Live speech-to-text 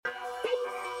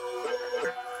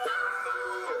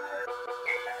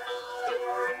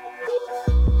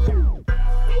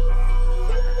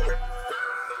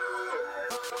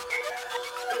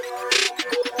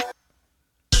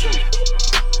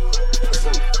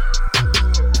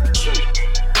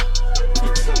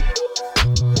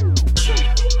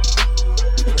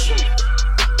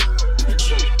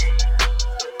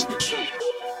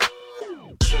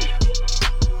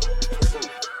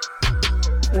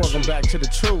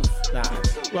truth. Nah.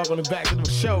 Welcome back to the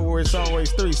show where it's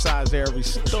always three sides to every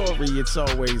story. It's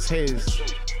always his,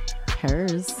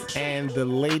 hers, and the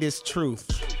latest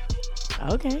truth.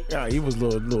 Okay. Yeah, he was a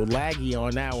little laggy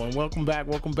on that one. Welcome back.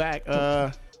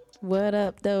 What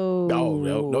up, though?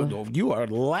 No. You are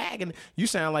lagging. You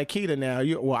sound like Keita now.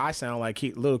 I sound like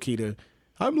little Keita.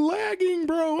 I'm lagging,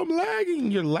 bro. I'm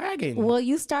lagging. You're lagging. Well,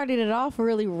 you started it off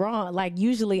really wrong. Like,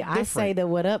 usually I say the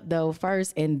what up, though,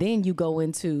 first, and then you go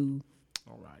into...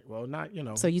 All right. Well, not,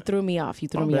 So you threw me off.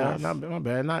 My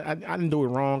bad. I didn't do it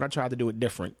wrong. I tried to do it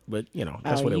different, but,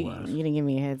 that's what it was. You didn't give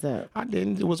me a heads up. I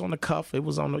didn't. It was on the cuff. It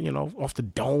was on the, off the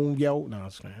dome, yo. No,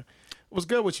 it's fine. What's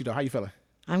good with you, though? How you feeling?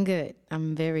 I'm good.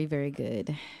 I'm very, very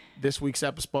good. This week's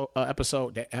episode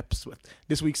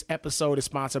is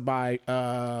sponsored by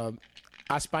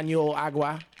Español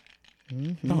Agua.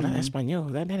 Mm-hmm. No, not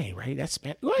Español. That ain't right. That's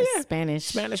Spanish. Oh, yeah.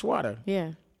 Spanish water.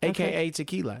 Yeah. AKA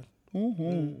tequila.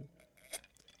 Mm-hmm.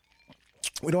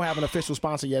 We don't have an official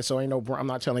sponsor yet, so I'm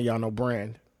not telling y'all no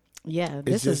brand. Yeah,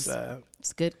 it's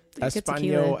good.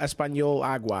 Español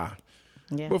Agua.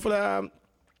 Yeah. But for the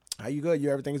how you good?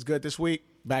 Everything's good this week?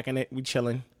 Back in it, we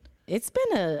chilling. It's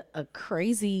been a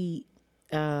crazy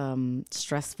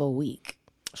stressful week.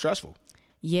 Stressful?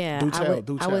 Yeah. Do tell.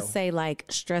 I would say like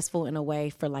stressful in a way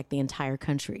for like the entire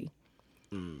country.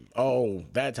 Oh,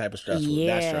 that type of stressful.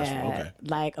 Yeah. That's stressful. Okay.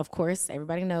 Like, of course,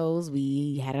 everybody knows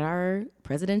we had our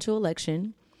presidential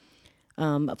election.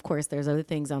 Of course, there's other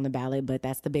things on the ballot, but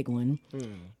that's the big one.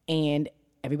 And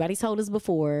everybody told us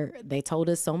before, they told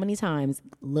us so many times,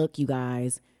 look, you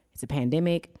guys, it's a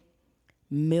pandemic.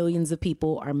 Millions of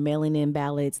people are mailing in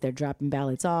ballots. They're dropping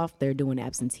ballots off. They're doing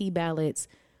absentee ballots.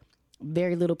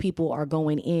 Very little people are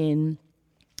going in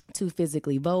to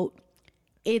physically vote.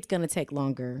 It's going to take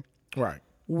longer. Right.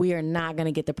 We are not going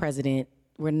to get the president.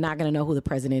 We're not going to know who the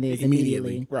president is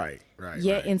immediately. Right.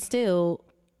 Yet and still,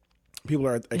 people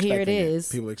are expecting here it is.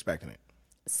 People are expecting it.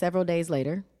 Several days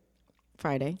later,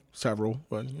 Friday. Several,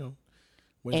 but Wednesday,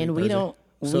 and Thursday. We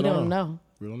don't know.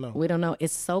 We don't know.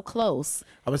 It's so close.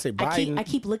 I would say Biden. I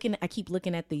keep looking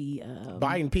at the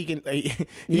Biden peeking.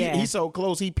 He's so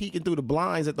close. He peeking through the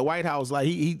blinds at the White House. Like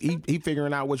he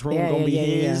figuring out which room gonna be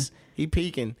his. Yeah. He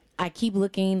peeking. I keep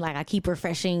looking. Like I keep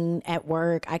refreshing at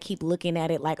work. I keep looking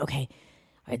at it. Like, okay,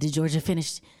 all right, did Georgia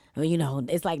finish?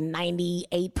 It's like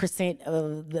 98%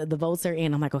 of the votes are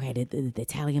in. I'm like, okay, did they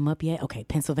tally them up yet? Okay,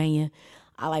 Pennsylvania.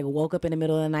 I like woke up in the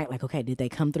middle of the night. Like, okay, did they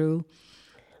come through?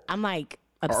 I'm like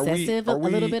obsessive a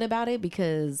little bit about it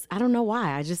because I don't know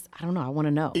why. I don't know. I want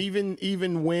to know.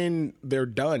 Even when they're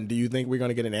done, do you think we're going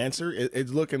to get an answer?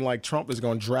 It's looking like Trump is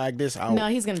going to drag this out. No,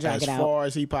 he's going to drag it out as far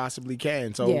as he possibly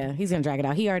can. So yeah, he's going to drag it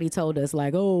out. He already told us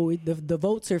like, oh, the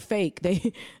votes are fake.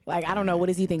 They like, I don't know. What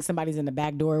does he think? Somebody's in the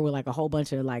back door with like a whole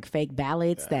bunch of like fake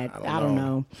ballots that I don't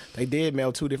know. They did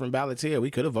mail 2 different ballots here. We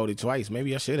could have voted twice.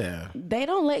 Maybe I should have. They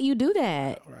don't let you do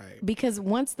that. Right. Because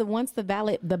once the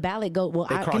ballot go, well,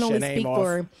 I can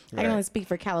only speak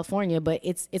for California, but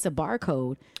it's a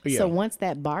barcode. Yeah. So once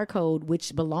that barcode,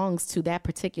 which belongs to that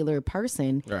particular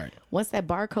person, right. Once that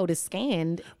barcode is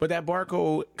scanned, but that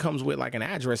barcode comes with like an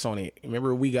address on it.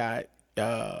 Remember, we got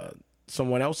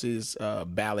someone else's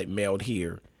ballot mailed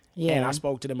here. Yeah. And I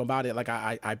spoke to them about it. Like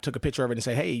I took a picture of it and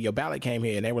said, "Hey, your ballot came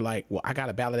here," and they were like, "Well, I got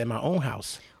a ballot in my own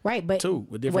house." Right, but too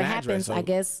with different what address. Happens, I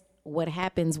guess. What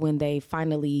happens when they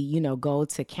finally, go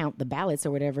to count the ballots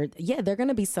or whatever? Yeah, there are going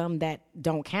to be some that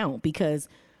don't count because,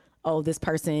 this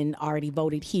person already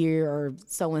voted here or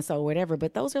so and so, whatever.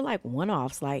 But those are like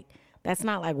one-offs. Like that's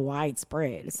not like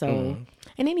widespread. So,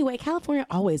 and anyway, California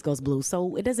always goes blue,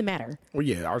 so it doesn't matter. Well,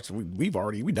 yeah, we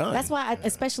done. That's why,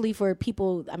 especially for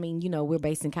people. I mean, we're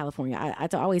based in California. I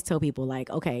always tell people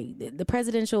like, okay, the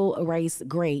presidential race,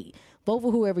 great, vote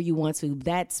for whoever you want to.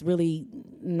 That's really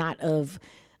not of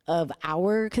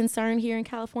our concern here in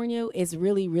California. Is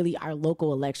really, really our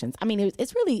local elections. I mean,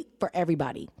 it's really for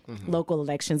everybody, local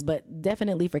elections, but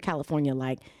definitely for California.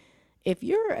 Like, if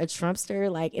you're a Trumpster,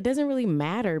 like, it doesn't really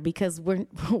matter because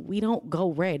we don't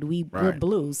go red, we're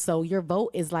blue. So your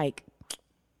vote is like,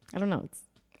 I don't know.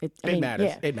 It matters.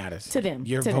 Yeah, it matters to them.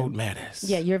 Your vote matters.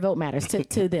 Yeah, your vote matters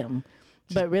to them.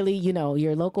 But really,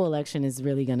 your local election is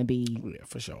really going to be. Yeah,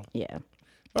 for sure. Yeah.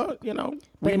 But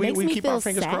it makes me keep feel our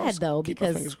fingers sad crossed. though Keep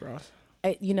because our fingers crossed.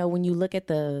 When you look at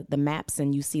the maps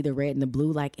and you see the red and the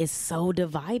blue, like it's so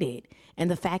divided,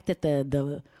 and the fact that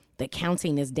the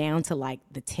counting is down to like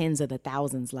the tens of the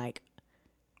thousands, like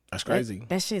that's crazy.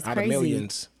 That shit's out crazy. Of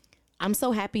millions. I'm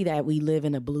so happy that we live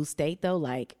in a blue state though,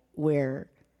 like where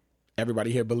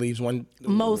everybody here believes one.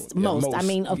 Most. I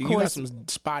mean, of course, got some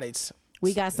spotted.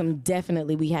 We got some.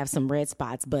 Definitely, we have some red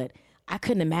spots, but I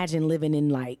couldn't imagine living in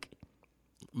like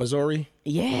Missouri.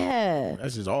 Yeah.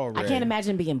 That's just all red. I can't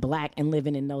imagine being black and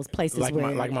living in those places Like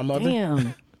my mother?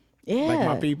 Damn. Yeah. Like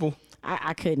my people.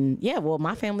 I couldn't. Yeah, well,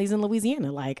 my family's in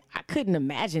Louisiana. Like, I couldn't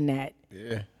imagine that.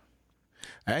 Yeah.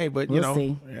 Hey, but We'll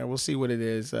see. yeah, we'll see what it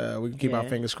is. We can keep our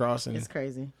fingers crossed, It's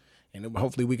crazy. and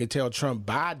hopefully we can tell Trump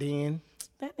bye then.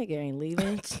 That nigga ain't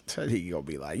leaving. He gonna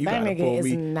be like, you That gotta nigga pull is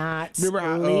me. not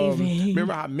Remember leaving.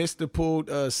 how Mr.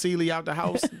 pulled Celie out the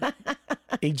house?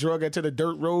 He drug her to the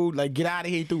dirt road. Like, get out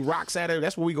of here. He threw rocks at her.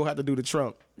 That's what we gonna have to do to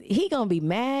Trump. He gonna be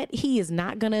mad. He is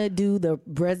not gonna do the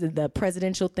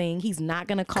presidential thing. He's not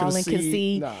gonna call and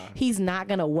concede. Nah. He's not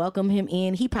gonna welcome him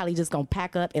in. He probably just gonna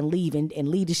pack up and leave and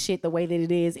leave the shit the way that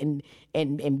it is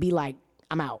and be like,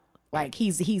 I'm out. Like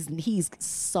he's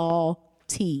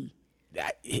salty.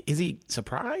 Is he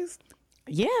surprised?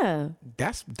 Yeah.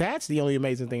 That's the only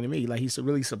amazing thing to me. Like, he's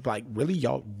really really,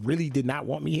 y'all really did not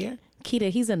want me here.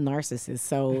 Keita, he's a narcissist,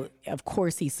 so of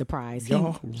course he's surprised.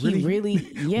 Y'all He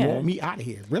really yeah. want me out of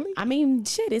here. Really? I mean,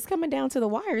 shit, it's coming down to the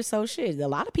wire, so shit. A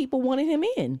lot of people wanted him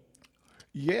in.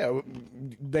 Yeah,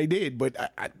 they did, but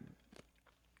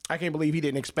I can't believe he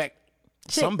didn't expect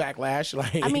some backlash.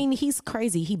 Like, I mean, he's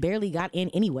crazy. He barely got in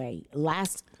anyway.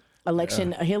 Last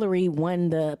election, Hillary won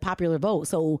the popular vote,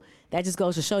 so that just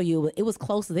goes to show you it was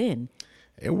close then.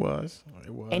 It was.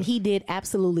 And he did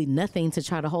absolutely nothing to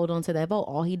try to hold on to that vote.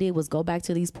 All he did was go back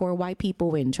to these poor white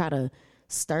people and try to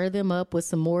stir them up with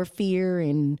some more fear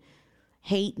and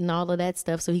hate and all of that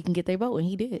stuff so he can get their vote. And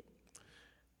he did.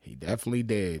 He definitely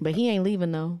did. But he ain't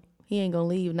leaving though. He ain't gonna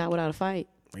leave not without a fight.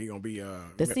 He gonna be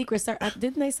The Secret Service.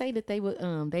 Didn't they say that they would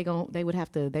they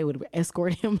would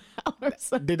escort him out or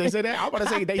something? Did they say that? I was about to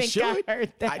say they think should. I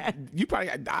heard that.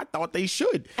 I thought they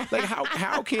should. Like,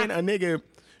 how can a nigga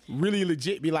really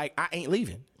legit be like, I ain't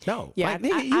leaving? No. Yeah, like,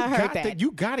 nigga, I heard that.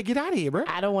 You gotta get out of here, bro.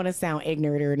 I don't want to sound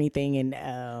ignorant or anything, and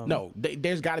No,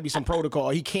 there's got to be some protocol.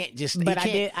 He can't just. But I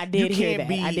did hear that.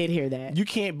 Be, I did hear that. You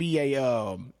can't be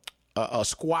a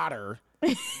squatter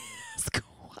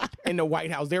in the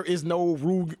White House. There is no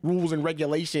rules and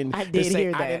regulation. I did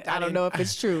hear that. I don't know if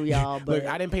it's true, y'all. But look,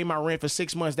 I didn't pay my rent for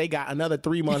 6 months. They got another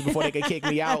 3 months before they could kick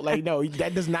me out. Like, no,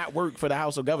 that does not work for the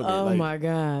House of Government. oh like, my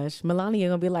gosh, Melania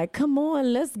gonna be like, "Come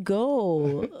on, let's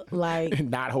go!" Like,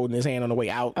 not holding his hand on the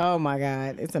way out. oh my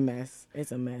god, it's a mess.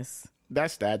 It's a mess.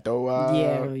 That's that though.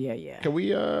 Yeah. Can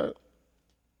we? I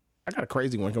got a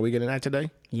crazy one. Can we get in that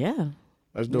today? Yeah.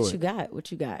 Let's do What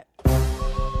it. you got?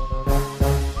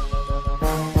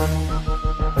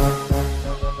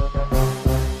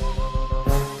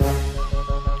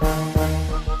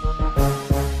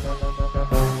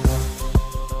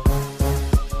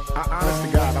 Honest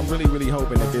to God, I'm really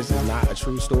hoping that this is not a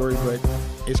true story, but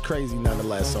it's crazy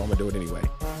nonetheless, so I'm gonna do it anyway.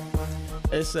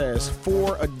 It says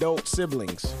 4 adult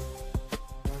siblings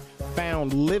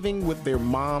found living with their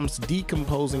mom's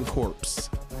decomposing corpse.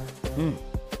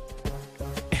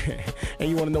 And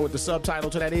you want to know what the subtitle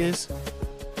to that is?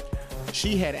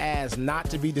 She had asked not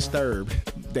to be disturbed,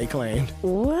 they claimed.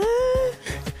 What?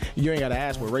 You ain't gotta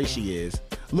ask what race she is.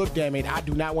 Look, damn it, I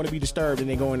do not want to be disturbed, and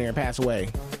then go in there and pass away.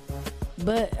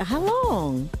 But how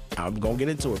long? I'm gonna get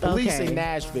into it. Police Okay. in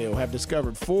Nashville have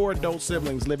discovered 4 adult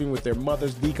siblings living with their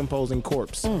mother's decomposing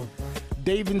corpse.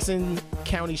 Davidson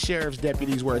County Sheriff's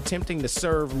deputies were attempting to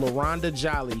serve LaRonda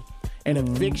Jolly an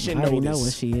eviction I already notice. know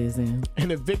what she is in.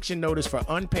 An eviction notice for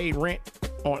unpaid rent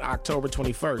on October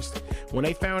 21st when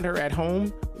they found her at home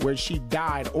where she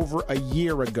died over a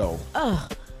year ago.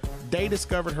 They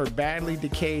discovered her badly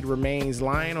decayed remains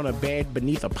lying on a bed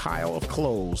beneath a pile of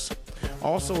clothes.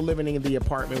 Also living in the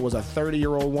apartment was a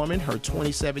 30-year-old woman, her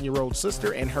 27-year-old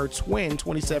sister, and her twin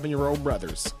 27-year-old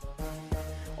brothers.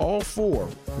 All 4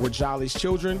 were Jolly's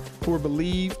children who were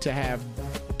believed to have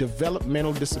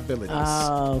developmental disabilities.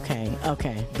 Oh,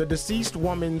 okay. The deceased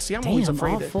woman. See, I'm Damn, always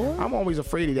afraid. all 4? I'm always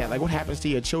afraid of that. Like, what happens to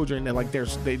your children and like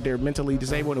they're mentally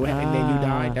disabled and then you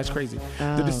die? That's crazy.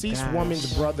 The deceased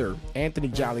woman's brother, Anthony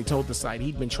Jolly, told the site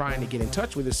he'd been trying to get in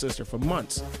touch with his sister for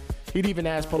months. He'd even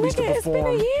asked police to It's been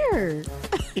perform. a year.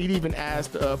 He'd even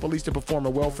asked police to perform a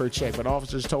welfare check, but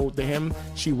officers told him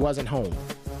she wasn't home.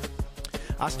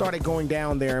 I started going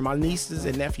down there, and my nieces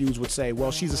and nephews would say, "Well,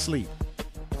 she's asleep.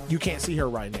 You can't see her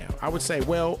right now." I would say,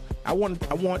 "Well, all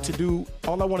I want to do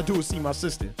is see my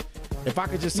sister. If I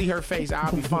could just see her face,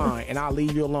 I'll be fine, and I'll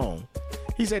leave you alone."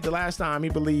 He said the last time he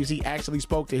believes he actually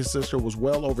spoke to his sister was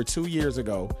well over 2 years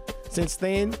ago. Since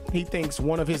then, he thinks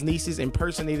one of his nieces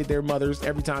impersonated their mothers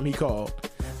every time he called.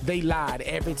 They lied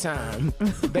every time.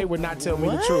 They would not tell me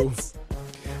the truth.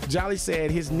 Jolly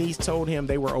said his niece told him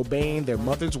they were obeying their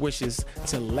mother's wishes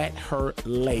to let her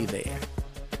lay there.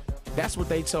 That's what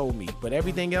they told me, but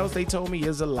everything else they told me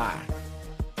is a lie.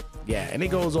 Yeah, and it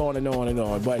goes on and on and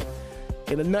on. But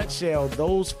in a nutshell,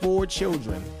 those 4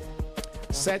 children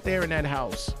sat there in that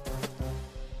house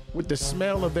with the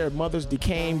smell of their mother's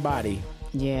decaying body.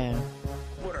 Yeah.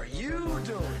 What are you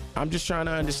doing? I'm just trying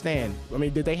to understand. I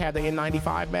mean, did they have the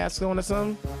N95 masks on or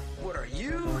something? What are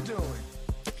you doing?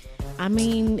 I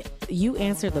mean, you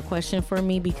answered the question for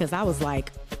me because I was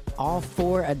like, all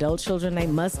 4 adult children, they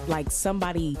must, like,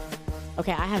 somebody.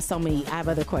 Okay, I have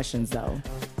other questions though.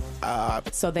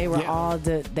 So they were all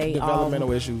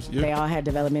developmental issues. Yeah. They all had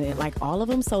development, like all of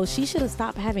them. So she should have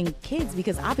stopped having kids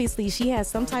because obviously she has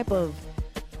some type of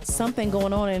something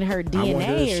going on in her DNA I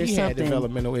wonder if or she something. had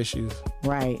developmental issues.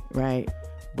 Right.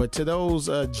 But to those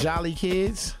jolly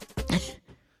kids,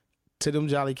 to them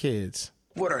jolly kids.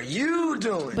 What are you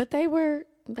doing? But they were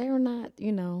not,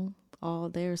 all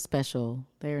they're special.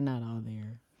 They're not all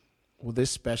there. Well,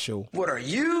 this special What are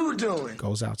you doing?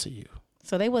 goes out to you.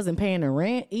 So they wasn't paying the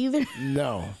rent either.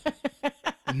 No.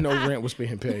 No rent was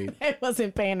being paid. They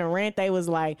wasn't paying the rent. They was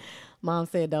like, Mom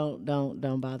said, don't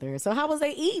bother her. So how was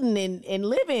they eating and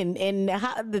living? And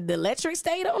how the electric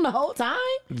stayed on the whole time?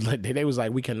 They was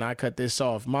like, we cannot cut this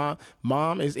off.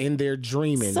 Mom is in there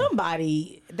dreaming.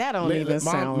 Somebody, that don't even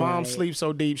sound Mom right. sleeps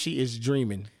so deep, she is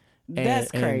dreaming. That's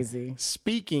crazy. And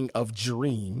speaking of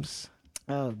dreams.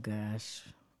 Oh, gosh.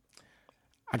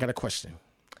 I got a question.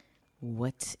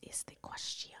 What is the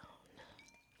question?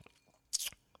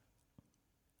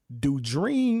 Do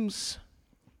dreams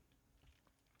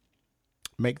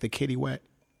make the kitty wet?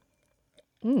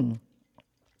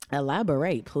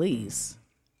 Elaborate, please.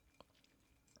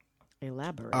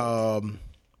 Elaborate.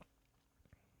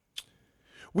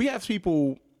 We have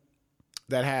people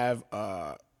that have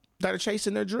that are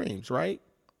chasing their dreams, right?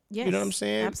 Yes, You know what I'm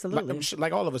saying? absolutely.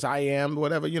 Like all of us, I am,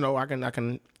 whatever, I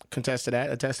can attest to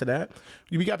that.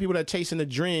 We got people that are chasing the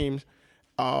dreams.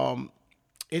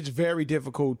 It's very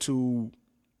difficult to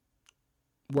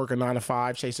work a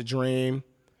 9-to-5, chase a dream.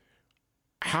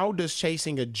 How does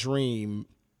chasing a dream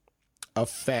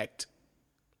affect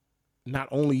not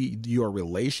only your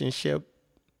relationship,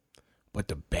 but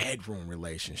the bedroom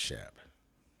relationship?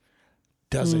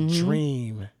 Does a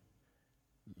dream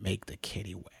make the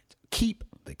kitty wet? Keep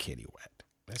the kitty wet.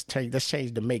 Let's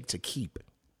change the make to keep.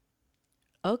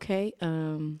 Okay.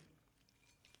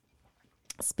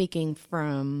 Speaking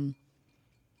from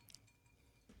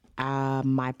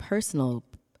my personal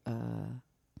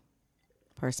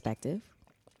perspective.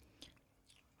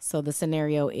 So the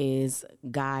scenario is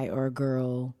guy or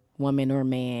girl, woman or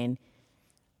man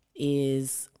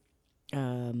is,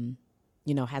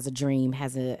 has a dream,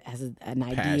 has an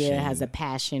idea, Passion. has a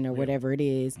passion or whatever it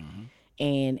is.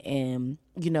 And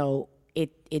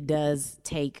it does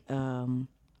take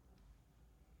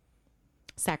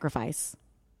sacrifice.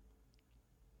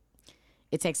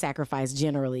 It takes sacrifice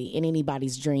generally in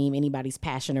anybody's dream, anybody's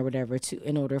passion or whatever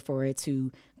in order for it to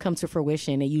come to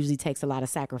fruition. It usually takes a lot of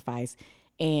sacrifice.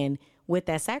 And with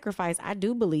that sacrifice, I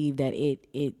do believe that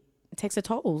it takes a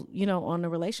toll, on the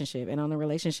relationship, and on the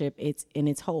relationship, it's in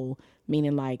its whole,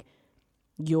 meaning like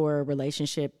your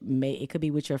relationship it could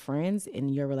be with your friends,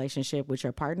 and your relationship with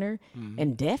your partner,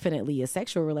 and definitely a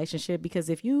sexual relationship, because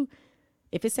if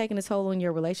it's taking a toll on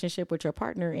your relationship with your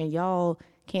partner and y'all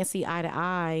can't see eye to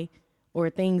eye, or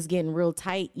things getting real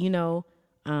tight,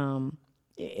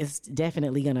 it's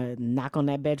definitely going to knock on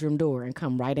that bedroom door and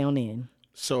come right on in.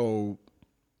 So,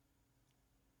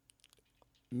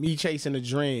 me chasing a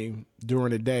dream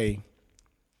during the day,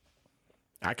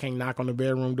 I can't knock on the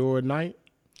bedroom door at night?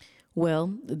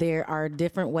 Well, there are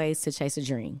different ways to chase a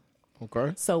dream.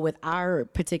 Okay. So with our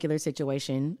particular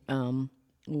situation,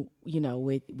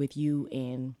 with you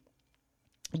and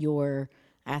your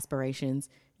aspirations,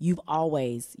 you've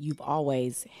always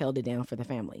held it down for the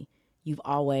family. You've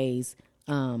always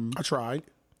I tried.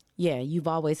 Yeah, you've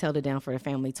always held it down for the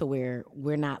family to where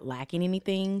we're not lacking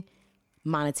anything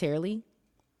monetarily.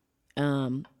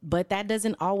 But that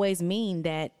doesn't always mean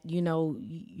that,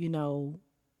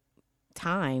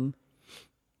 time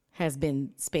has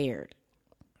been spared,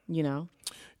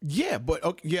 Yeah, but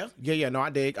okay, yeah. No, I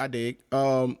dig.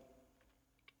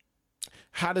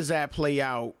 How does that play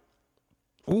out?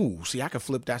 Ooh, see, I could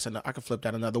flip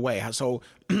that another way. So,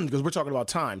 because we're talking about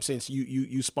time, since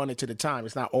you spun it to the time,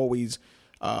 it's not always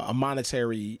a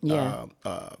monetary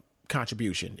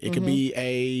contribution. It could be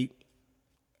a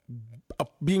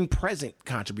being present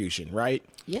contribution, right?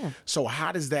 Yeah. So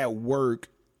how does that work?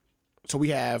 So we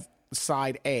have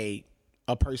side A,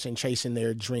 a person chasing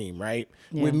their dream, right?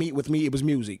 Yeah. With me, it was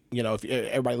music. If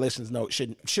everybody listens,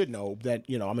 should know that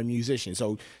I'm a musician.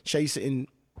 So chasing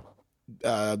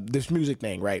this music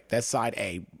thing, right? That's side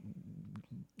A,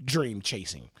 dream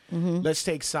chasing. Let's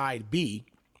take side B,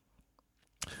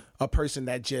 a person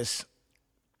that just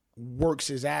works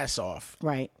his ass off.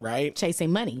 Right. Right?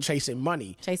 Chasing money. Chasing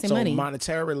money. So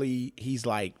monetarily, he's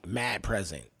like mad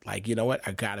present. Like, you know what?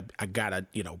 I gotta,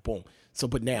 you know, boom. So,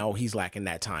 but now he's lacking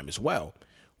that time as well.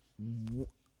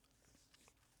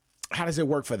 How does it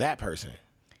work for that person?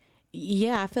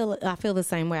 Yeah, I feel the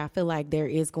same way. I feel like there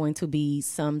is going to be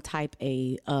some type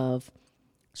of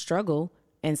struggle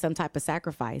and some type of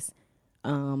sacrifice,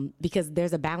 because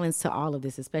there's a balance to all of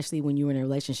this, especially when you're in a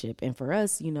relationship. And for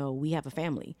us, you know, we have a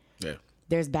family. Yeah.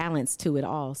 There's balance to it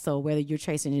all. So whether you're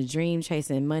chasing a dream,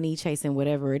 chasing money, chasing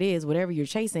whatever it is, whatever you're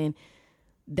chasing,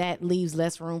 that leaves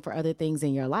less room for other things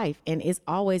in your life. And it's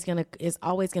always gonna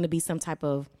be some type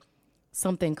of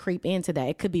something creep into that.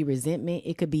 It could be resentment.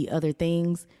 It could be other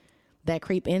things that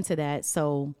creep into that.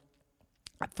 So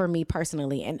for me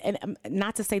personally, and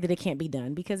not to say that it can't be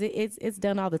done, because it's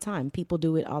done all the time. People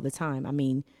do it all the time. I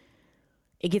mean,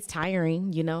 it gets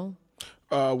tiring, you know.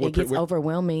 It gets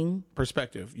overwhelming.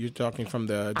 Perspective. You're talking from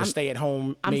the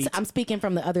stay-at-home. I'm speaking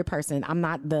from the other person. I'm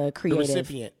not the creative. The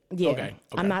recipient. Yeah. Okay.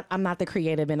 I'm not the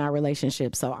creative in our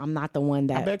relationship. So I'm not the one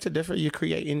that. I beg to differ. You're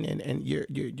creating and you're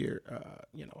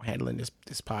you know, handling this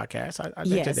podcast. I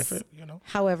beg to differ. You know.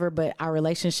 However, but our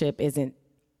relationship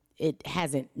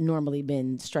hasn't normally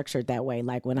been structured that way.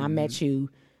 Like when I met you,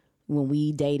 when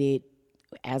we dated,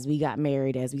 as we got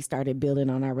married, as we started building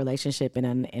on our relationship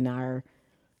and our,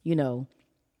 you know.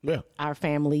 Yeah. Our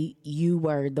family, you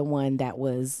were the one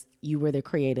you were the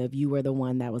creative. You were the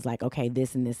one that was like, okay,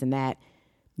 this and this and that.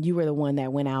 You were the one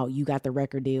that went out. You got the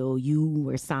record deal. You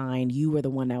were signed. You were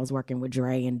the one that was working with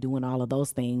Dre and doing all of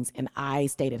those things. And I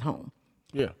stayed at home.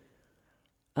 Yeah.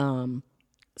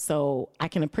 So I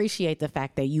can appreciate the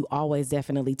fact that you always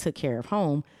definitely took care of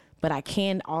home. But I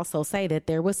can also say that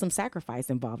there was some sacrifice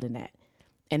involved in that.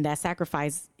 And that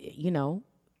sacrifice, you know,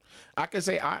 I can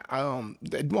say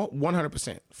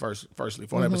 100%. Firstly,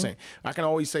 100%. I can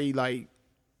always say, like,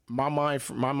 my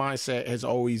mindset has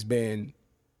always been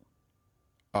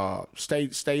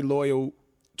stay loyal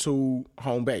to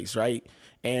home base, right?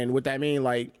 And what that mean,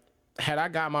 like, had I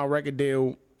got my record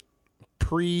deal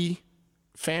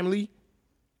pre-family,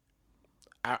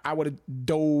 I would have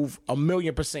dove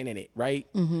 1,000,000% in it, right?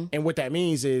 And what that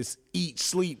means is eat,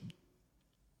 sleep,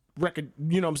 record,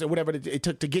 you know what I'm saying, whatever it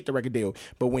took to get the record deal.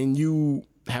 But when you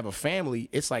have a family,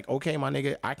 it's like, okay, my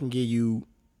nigga, I can give you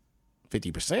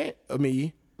 50% of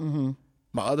me.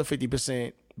 My other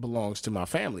 50% belongs to my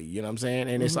family. You know what I'm saying?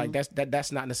 And it's like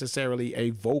that's not necessarily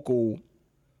a vocal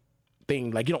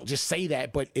thing. Like, you don't just say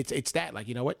that, but it's that, like,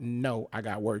 you know what? No, I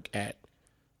got work at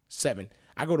 7.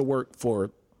 I go to work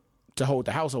to hold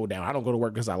the household down. I don't go to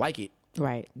work because I like it.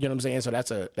 right. You know what I'm saying?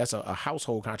 So that's a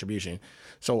household contribution.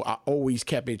 So I always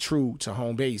kept it true to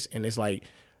home base. And it's like,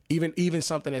 even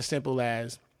something as simple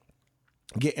as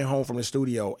getting home from the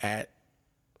studio at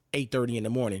 8:30 in the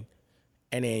morning.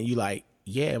 And then you like,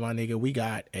 yeah, my nigga, we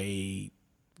got a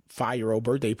 5-year-old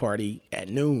birthday party at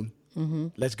noon.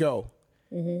 Let's go.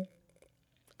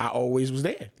 I always was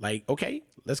there. Like, okay,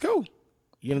 let's go.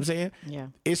 You know what I'm saying? Yeah.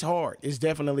 It's hard. It's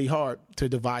definitely hard to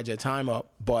divide your time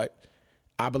up, but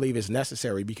I believe it's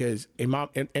necessary because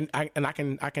I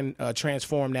can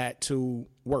transform that to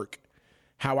work.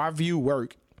 How I view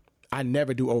work, I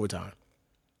never do overtime.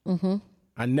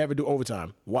 I never do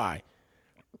overtime. Why?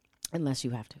 Unless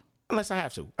you have to. Unless I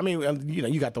have to. I mean, you know,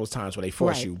 you got those times where they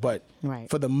force you, but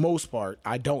for the most part,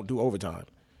 I don't do overtime.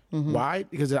 Why?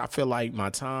 Because I feel like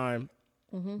my time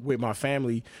with my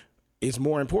family is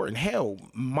more important. Hell,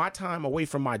 my time away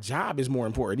from my job is more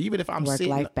important. Even if I'm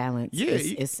Work-life balance. Yeah,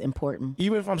 it's important.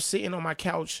 Even if I'm sitting on my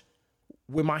couch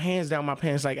with my hands down my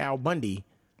pants like Al Bundy,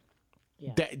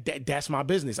 that's my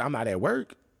business. I'm not at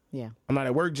work. Yeah. I'm not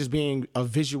at work. Just being a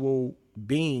visual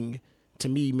being to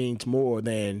me means more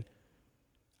than,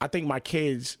 I think my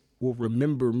kids will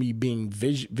remember me being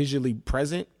visually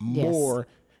present more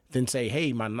than say,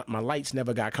 hey, my lights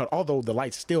never got cut, although the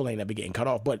lights still ain't ever getting cut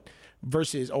off, but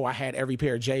versus, oh, I had every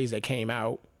pair of J's that came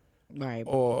out. Right.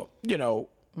 Or, you know,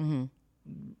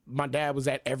 my dad was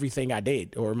at everything I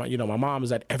did, or my mom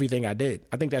was at everything I did.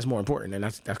 I think that's more important, and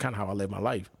that's kind of how I live my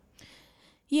life.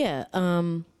 Yeah.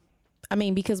 I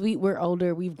mean, because we're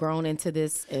older, we've grown into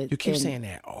this. You keep saying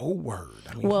that old word.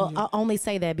 I mean, well, I'll only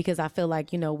say that because I feel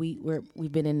like, you know,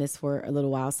 we've been in this for a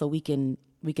little while, so we can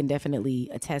definitely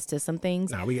attest to some things.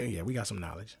 Nah, we got some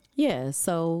knowledge. Yeah,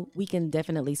 so we can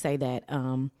definitely say that.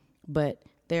 But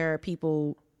there are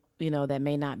people, you know, that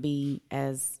may not be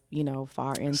as, you know,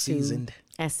 far into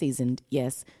seasoned,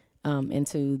 yes,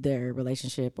 into their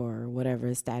relationship or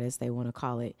whatever status they want to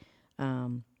call it.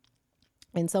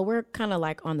 And so we're kind of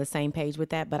like on the same page with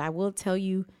that. But I will tell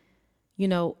you, you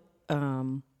know,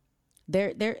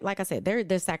 they're like I said,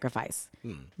 they're sacrifice.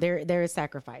 They're a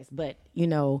sacrifice, but you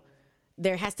know,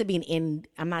 there has to be an end.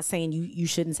 I'm not saying you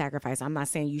shouldn't sacrifice. I'm not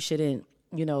saying you shouldn't,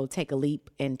 you know, take a leap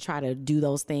and try to do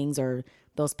those things or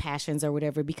those passions or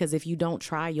whatever, because if you don't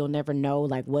try, you'll never know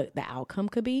like what the outcome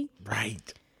could be.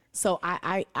 Right. So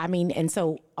I mean, and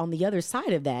so on the other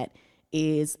side of that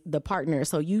is the partner.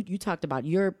 So you talked about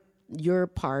your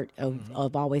part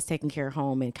of always taking care of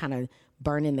home and kind of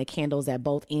burning the candles at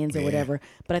both ends or whatever.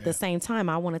 But at the same time,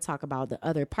 I want to talk about the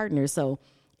other partners. So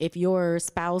if your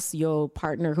spouse, your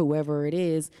partner, whoever it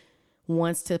is,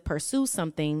 wants to pursue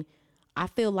something, I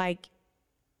feel like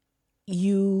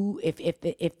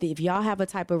if y'all have a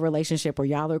type of relationship or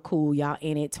y'all are cool, y'all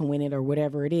in it to win it or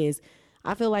whatever it is,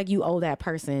 I feel like you owe that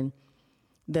person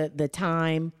the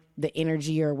time, the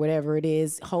energy or whatever it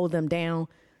is, hold them down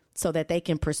so that they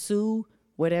can pursue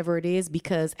whatever it is,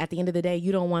 because at the end of the day,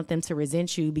 you don't want them to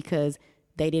resent you because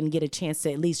they didn't get a chance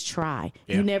to at least try.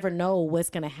 Yeah. You never know what's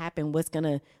going to happen.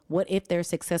 What if they're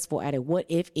successful at it? What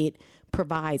if it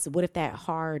provides, what if that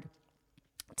hard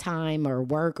time or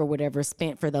work or whatever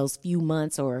spent for those few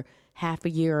months or half a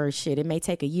year or shit, it may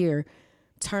take a year,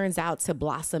 turns out to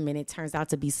blossom and it turns out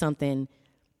to be something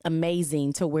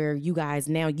amazing to where you guys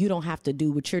now you don't have to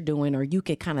do what you're doing, or you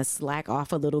can kind of slack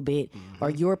off a little bit, or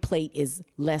your plate is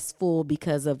less full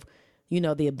because of, you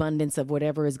know, the abundance of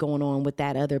whatever is going on with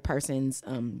that other person's,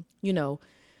 you know,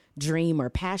 dream or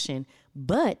passion.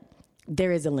 But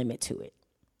there is a limit to it.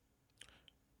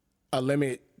 A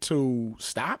limit to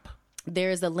stop?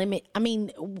 There is a limit. I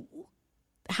mean,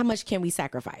 how much can we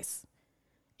sacrifice?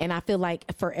 And I feel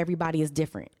like for everybody is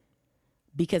different,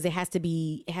 because it has to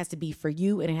be for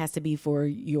you and it has to be for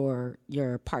your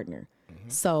partner.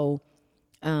 So,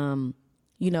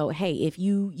 you know, hey, if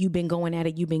you've been going at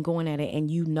it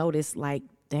and you notice like,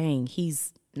 dang,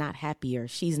 he's not happy or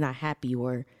she's not happy,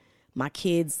 or my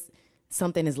kids,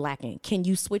 something is lacking. Can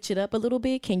you switch it up a little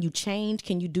bit? Can you change?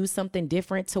 Can you do something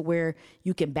different to where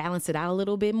you can balance it out a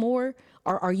little bit more?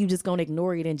 Or are you just going to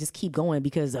ignore it and just keep going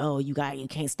because, oh, you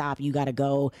can't stop. You got to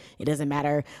go. It doesn't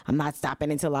matter. I'm not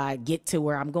stopping until I get to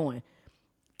where I'm going.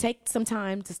 Take some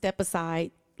time to step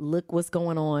aside, look what's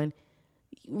going on,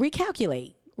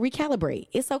 recalibrate.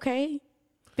 It's okay.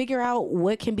 Figure out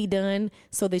what can be done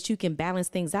so that you can balance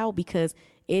things out, because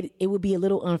it would be a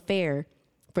little unfair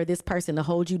for this person to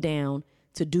hold you down,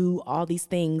 to do all these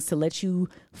things, to let you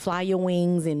fly your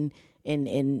wings and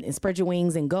spread your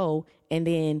wings and go. And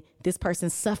then this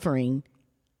person's suffering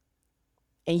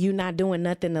and you not doing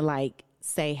nothing to like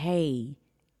say, hey,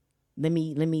 let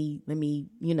me,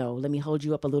 you know, let me hold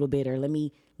you up a little bit, or let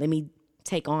me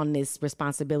take on this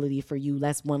responsibility for you.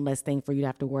 That's one less thing for you to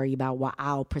have to worry about while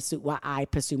I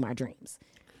pursue my dreams.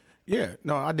 Yeah,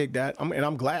 no, I dig that.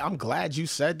 I'm glad you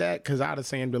said that, because I'd have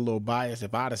seemed a little biased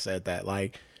if I'd have said that,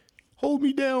 like, hold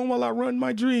me down while I run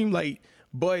my dream. Like,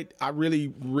 but I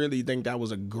really, really think that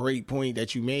was a great point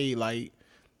that you made. Like,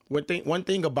 one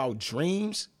thing about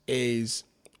dreams is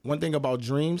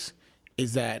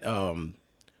that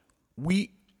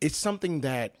it's something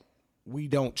that we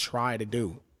don't try to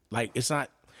do. Like, it's not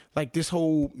like this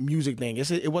whole music thing.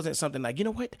 It wasn't something like, you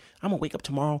know what, I'm gonna wake up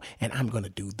tomorrow and I'm gonna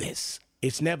do this.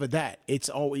 It's never that.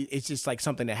 It's just like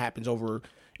something that happens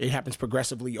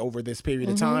progressively over this period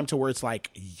of time, to where it's like,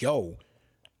 yo,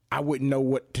 I wouldn't know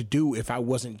what to do if I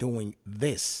wasn't doing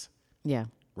this. Yeah.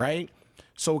 Right?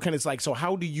 So it's like, so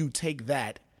how do you take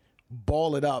that,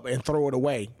 ball it up and throw it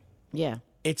away? Yeah.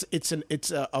 It's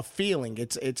a feeling.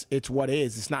 It's what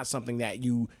is. It's not something that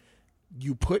you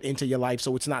put into your life,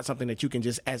 so it's not something that you can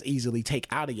just as easily take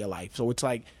out of your life. So it's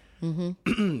like,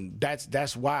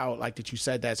 that's wild, like that you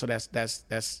said that. So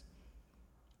that's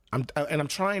I'm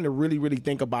trying to really, really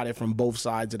think about it from both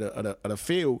sides of the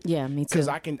field. Yeah, me too. Because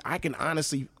I can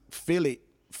honestly feel it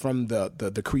from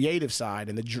the creative side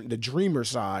and the dreamer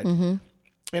side, and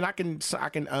I can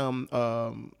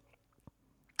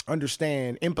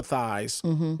understand,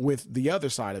 empathize with the other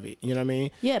side of it. You know what I mean?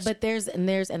 Yeah, but there's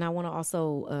and I want to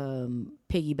also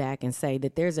piggyback and say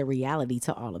that there's a reality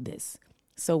to all of this.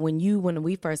 So when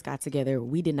we first got together,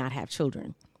 we did not have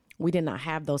children. We did not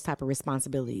have those type of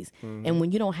responsibilities. And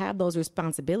when you don't have those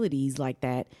responsibilities like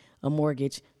that, a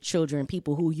mortgage, children,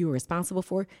 people who you're responsible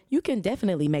for, you can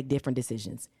definitely make different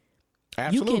decisions.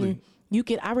 Absolutely. You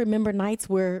can. I remember nights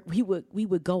where we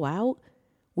would go out.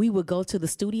 We would go to the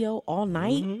studio all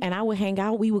night, and I would hang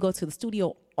out. We would go to the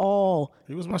studio all night.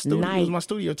 He was my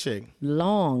studio chick.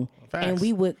 Long. Facts. And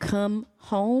we would come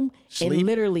home and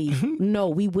literally, no,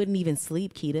 we wouldn't even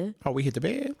sleep, Keita. Oh, we hit the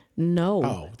bed? No.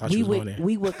 Oh, I thought you was going there.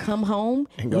 We would come home,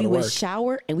 we would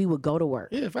shower, and we would go to work.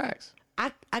 Yeah, facts.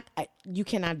 You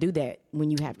cannot do that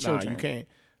when you have children. No, you can't.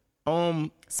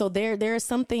 So there are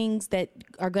some things that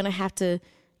are gonna have to,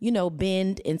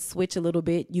 bend and switch a little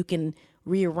bit. You can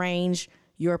rearrange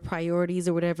your priorities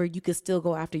or whatever. You can still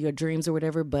go after your dreams or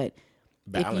whatever, but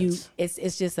Balance.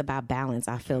 it's just about balance,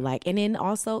 I feel like. And then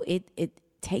also it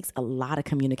takes a lot of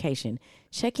communication.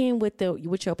 Check in with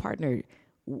your partner.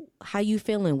 How you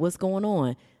feeling? What's going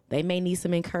on? They may need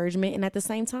some encouragement, and at the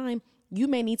same time, you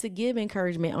may need to give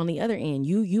encouragement on the other end.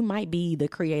 You might be the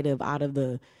creative out of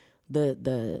the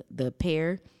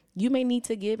pair. You may need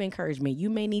to give encouragement. You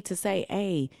may need to say,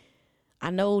 "Hey, I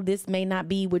know this may not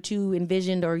be what you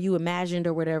envisioned or you imagined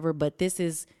or whatever, but this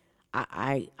is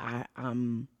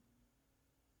I'm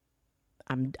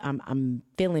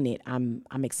feeling it. I'm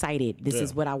excited. This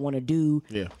is what I want to do.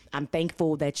 Yeah. I'm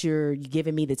thankful that you're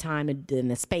giving me the time and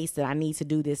the space that I need to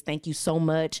do this. Thank you so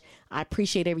much. I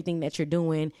appreciate everything that you're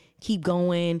doing. Keep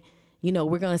going.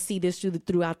 We're going to see this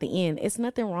throughout the end." It's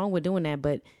nothing wrong with doing that,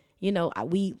 but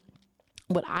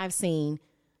what I've seen,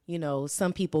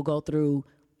 some people go through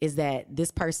is that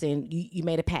this person, you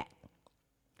made a pact.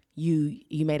 You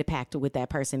made a pact with that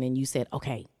person and you said,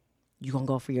 "Okay, you're going to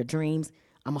go for your dreams.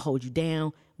 I'm gonna hold you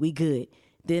down. We good."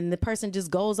 Then the person just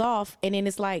goes off, and then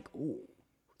it's like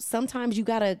sometimes you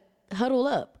gotta huddle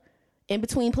up in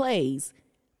between plays,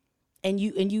 and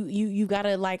you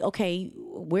gotta like, okay,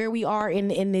 where we are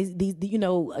in these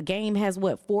a game has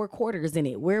 4 quarters in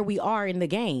it. Where we are in the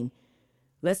game,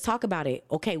 let's talk about it.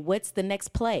 Okay, what's the next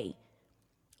play?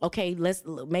 Okay,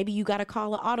 maybe you gotta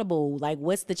call an audible. Like,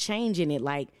 what's the change in it?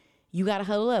 Like, you got to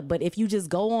huddle up. But if you just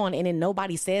go on and then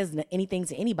nobody says anything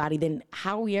to anybody, then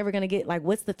how are we ever going to get, like,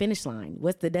 what's the finish line?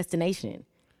 What's the destination?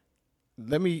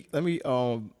 Let me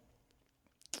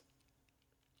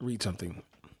read something.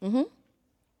 Mm-hmm.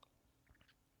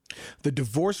 The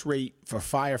divorce rate for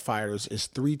firefighters is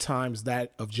 3 times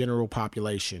that of general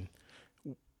population,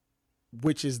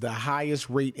 which is the highest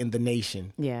rate in the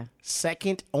nation. Yeah.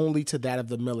 Second only to that of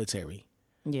the military.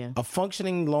 Yeah. A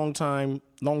functioning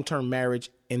long-term marriage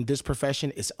in this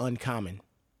profession is uncommon.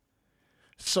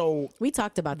 So we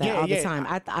talked about that all the time.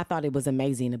 I thought it was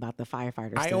amazing about the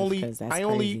firefighter stuff.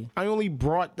 I only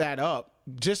brought that up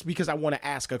just because I want to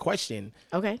ask a question.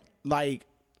 Okay. Like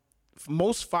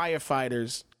most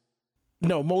firefighters,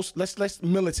 let's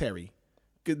military,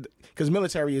 because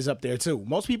military is up there too.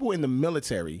 Most people in the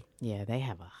military, yeah, they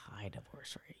have a high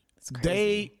divorce rate. It's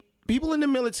crazy. People in the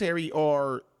military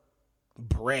are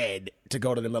bred to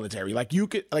go to the military. Like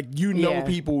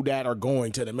people that are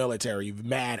going to the military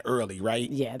mad early, right?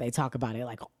 Yeah, they talk about it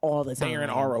like all the time. They're in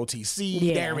ROTC.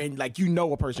 Yeah. They're in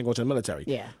a person going to the military.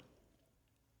 Yeah.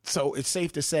 So it's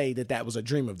safe to say that was a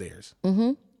dream of theirs.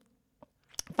 Mm-hmm.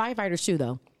 Firefighters too,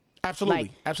 though. Absolutely.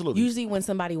 Like, Absolutely. Usually when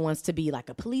somebody wants to be like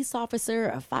a police officer,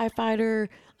 a firefighter,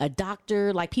 a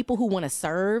doctor, like people who want to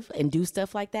serve and do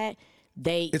stuff like that,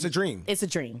 it's a dream. It's a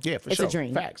dream. Yeah, for it's sure. It's a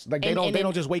dream. Facts. Like they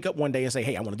don't just wake up one day and say,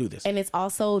 "Hey, I want to do this." And it's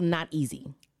also not easy.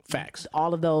 Facts.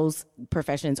 All of those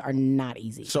professions are not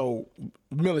easy. So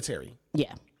military.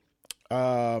 Yeah.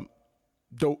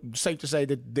 Safe to say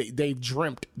that they've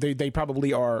dreamt. They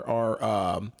probably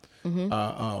are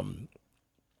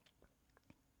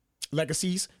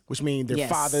legacies, which mean their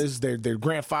fathers, their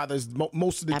grandfathers.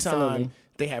 Most of the time,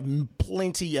 they have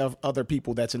plenty of other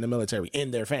people that's in the military in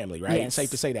their family, right? Yes.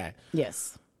 Safe to say that.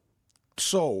 Yes.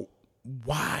 So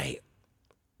why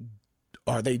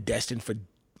are they destined for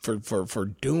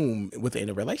doom within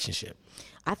a relationship?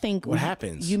 I think what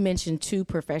happens. You mentioned 2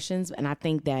 professions, and I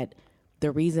think that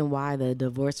the reason why the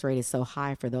divorce rate is so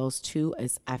high for those 2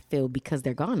 is, I feel, because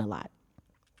they're gone a lot.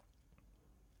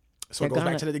 So it goes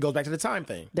back to the time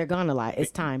thing. They're gone a lot.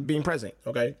 It's time. Being present,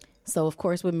 okay? So, of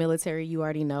course, with military, you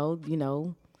already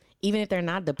know, even if they're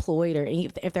not deployed or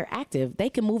if they're active, they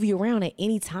can move you around at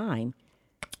any time.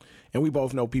 And we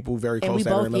both know people very close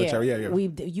that are in the military.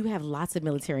 Yeah. You have lots of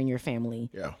military in your family.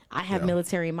 Yeah. I have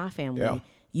military in my family. Yeah.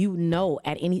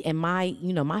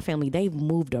 In my family, they've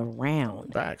moved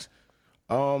around. Facts.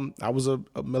 I was a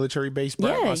military-based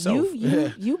brat myself.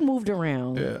 You moved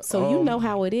around. Yeah. So you know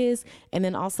how it is. And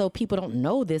then also people don't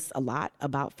know this a lot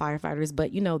about firefighters,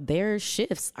 but their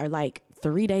shifts are like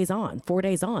 3 days on, 4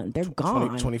 days on. They're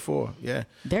gone. 24, yeah.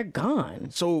 They're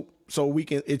gone. So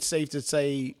it's safe to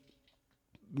say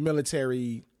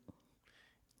military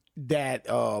that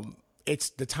it's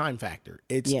the time factor.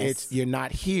 It's you're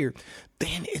not here.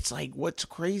 Then it's like what's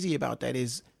crazy about that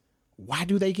is why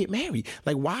do they get married?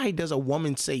 Like, why does a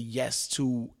woman say yes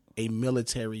to a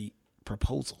military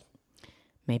proposal?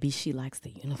 Maybe she likes the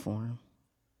uniform.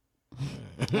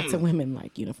 Lots of women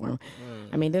like uniform.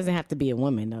 I mean, it doesn't have to be a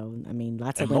woman though. I mean,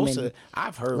 lots of women.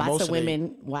 I've heard lots of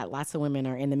women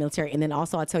are in the military. And then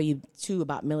also, I'll tell you too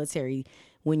about military.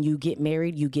 when you get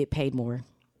married, you get paid more.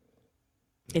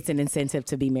 It's an incentive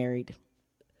to be married.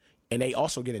 And they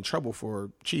also get in trouble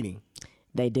for cheating.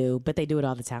 They do, but they do it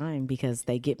all the time because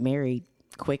they get married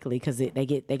quickly because they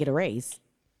get a raise.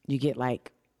 You get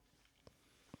like.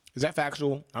 Is that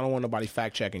factual? I don't want nobody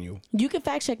fact checking you. You can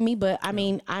fact check me, but I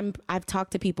mean, I've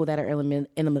talked to people that are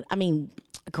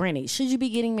granted, should you be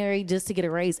getting married just to get a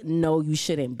raise? No, you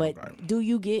shouldn't. But do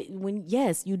you get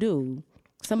Yes, you do.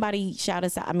 Somebody shout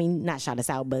us out. I mean, not shout us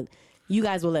out, but you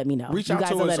guys will let me know. Reach you out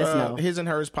guys to will us, let us know.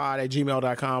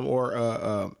 hisandherspod@gmail.com or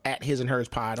at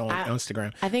hisandherspod on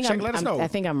Instagram. Let us know. I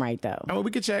think I'm right though. I mean,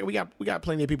 we could check. We got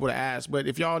plenty of people to ask, but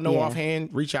if y'all know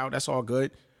offhand, reach out. That's all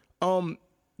good.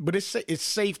 But it's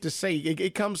safe to say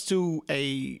it comes to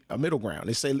a middle ground.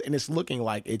 It's looking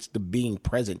like it's the being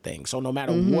present thing. So no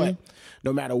matter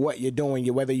what you're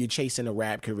doing, whether you're chasing a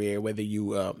rap career, whether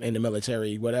you in the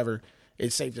military, whatever,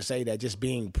 it's safe to say that just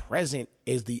being present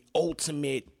is the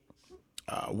ultimate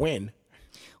win.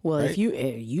 Well, right? If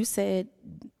you said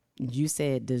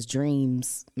does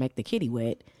dreams make the kitty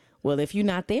wet? Well, if you're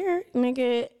not there,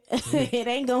 nigga, it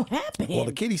ain't gonna happen. Well,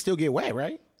 the kitty still get wet,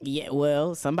 right? Yeah,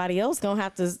 well, somebody else gonna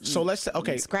have to. So let's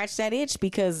scratch that itch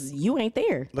because you ain't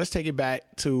there. Let's take it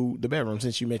back to the bedroom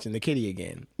since you mentioned the kitty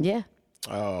again. Yeah.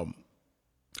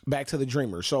 Back to the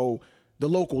dreamer. So the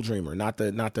local dreamer, not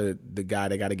the guy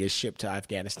that got to get shipped to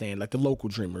Afghanistan, like the local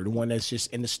dreamer, the one that's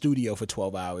just in the studio for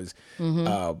 12 hours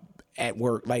at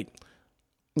work. Like,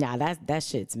 nah, that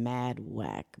shit's mad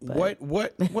whack. But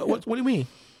what do you mean?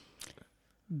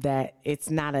 That it's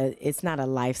not a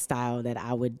lifestyle that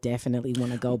I would definitely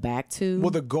want to go back to.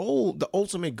 Well, the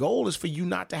ultimate goal is for you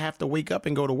not to have to wake up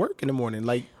and go to work in the morning.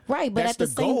 Like, right, but that's the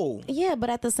goal. Yeah, but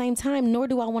at the same time, nor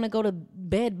do I want to go to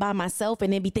bed by myself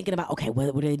and then be thinking about, okay,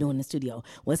 what are they doing in the studio?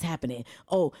 What's happening?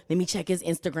 Oh, let me check his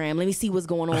Instagram. Let me see what's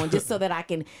going on, just so that I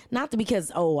can, not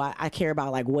because I care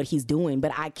about like what he's doing,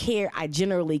 but I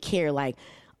generally care like,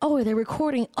 oh, are they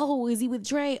recording? Oh, is he with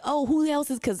Dre? Oh, who else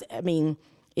is? Because I mean,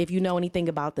 if you know anything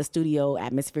about the studio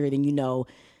atmosphere, then you know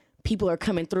people are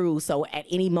coming through. So at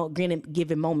any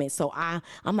given moment, so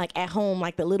I'm like at home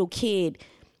like the little kid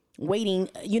waiting.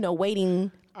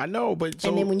 I know, but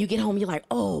and then when you get home, you're like,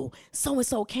 oh, so and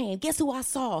so came. Guess who I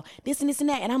saw? This and this and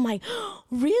that. And I'm like, oh,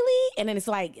 really? And then it's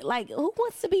like who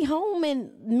wants to be home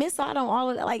and miss out on all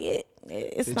of that? Like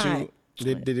it's not.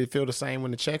 Did it feel the same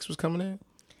when the checks was coming in?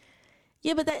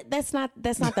 Yeah, but that's not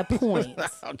the point.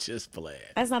 I'm just playing.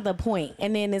 That's not the point.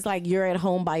 And then it's like you're at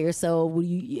home by yourself.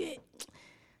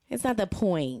 It's not the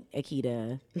point,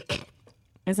 Akita.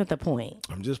 It's not the point.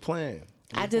 I'm just playing.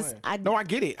 I get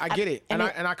it. And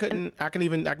I can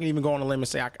even go on a limb and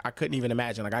say I couldn't even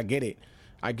imagine. Like I get it.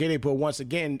 But once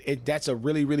again, that's a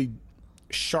really, really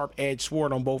sharp edged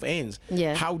sword on both ends.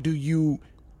 Yeah. How do you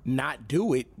not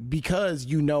do it because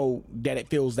you know that it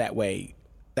feels that way?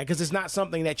 Because it's not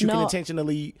something that you can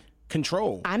intentionally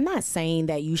control. I'm not saying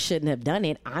that you shouldn't have done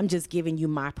it. I'm just giving you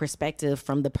my perspective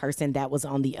from the person that was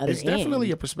on the other end. It's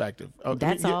definitely a perspective.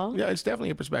 That's all. Yeah, it's definitely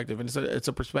a perspective, and it's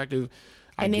a perspective.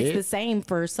 And it's the same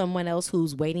for someone else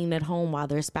who's waiting at home while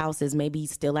their spouse is maybe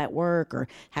still at work or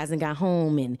hasn't got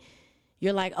home, and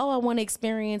you're like, oh, I want to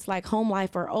experience like home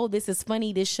life, or oh, this is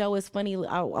funny. This show is funny.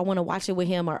 I want to watch it with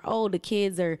him, or oh, the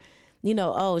kids are.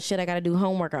 Oh, shit, I got to do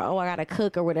homework, or oh, I got to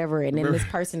cook or whatever. And then this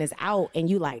person is out and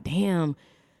you like, damn,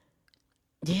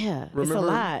 yeah, it's a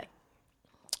lot.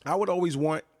 I would always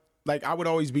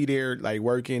be there like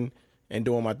working and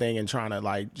doing my thing and trying to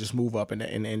like just move up in the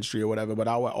industry or whatever. But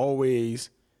I would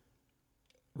always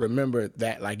remember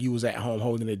that like you was at home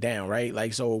holding it down, right?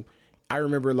 Like, so I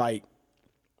remember like,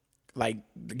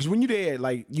 because when you're there,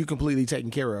 like you completely taken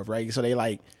care of, right? So they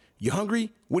like, you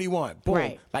hungry? What do you want? Boom.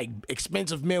 Right. Like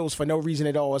expensive meals for no reason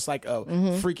at all. It's like a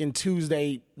freaking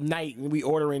Tuesday night and we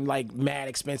ordering like mad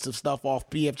expensive stuff off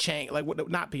PF Chang. Like what?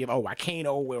 Not PF. Oh,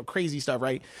 Kano or crazy stuff,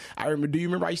 right? Do you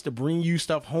remember I used to bring you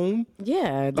stuff home?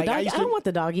 Yeah. Like I don't want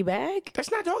the doggy bag. That's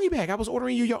not doggy bag. I was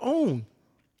ordering you your own.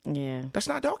 Yeah. That's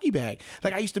not doggy bag.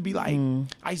 Like I used to be like,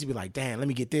 damn, let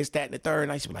me get this, that, and the third.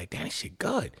 And I used to be like, damn, this shit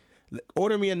good.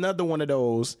 Order me another one of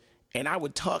those. And I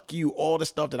would tuck you all the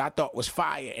stuff that I thought was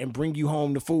fire and bring you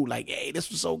home the food. Like, hey,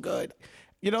 this was so good.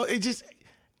 It just,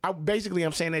 I'm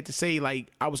saying that to say,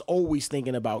 like, I was always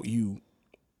thinking about you.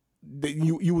 That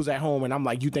you was at home and I'm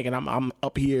like, you thinking I'm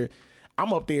up here.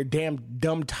 I'm up there damn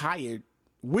dumb tired,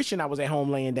 wishing I was at home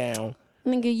laying down.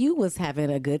 Nigga, you was having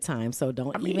a good time, so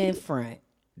don't even front.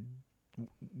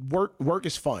 Work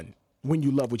is fun. When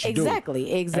you love what you do.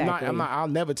 Exactly. I'll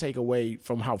never take away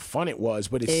from how fun it was,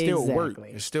 but it's still work.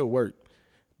 It's still work.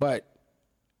 But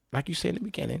like you said in the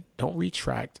beginning, don't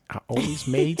retract. I always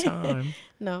made time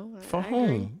for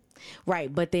home.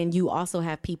 Right, but then you also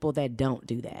have people that don't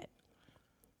do that.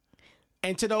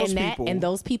 And to those people, and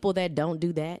those people that don't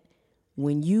do that,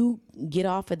 when you get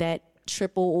off of that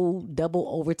triple, double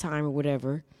overtime or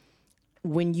whatever,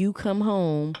 when you come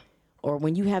home or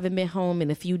when you haven't been home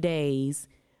in a few days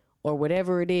or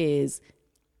whatever it is,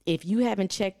 if you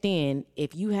haven't checked in,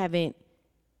 if you haven't,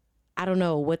 I don't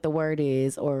know what the word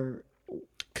is, or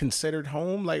considered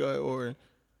home, like, or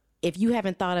if you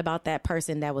haven't thought about that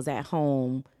person that was at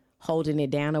home holding it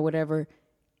down or whatever,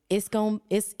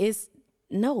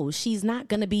 no, she's not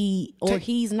going to be, or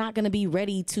he's not going to be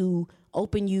ready to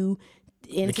open you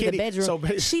into the bedroom.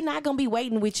 So, she's not going to be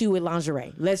waiting with you with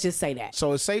lingerie. Let's just say that.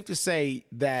 So it's safe to say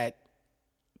that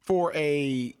for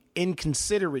a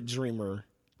inconsiderate dreamer,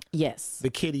 yes, the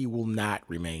kitty will not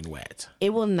remain wet.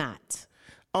 It will not.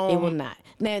 It will not.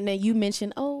 Now you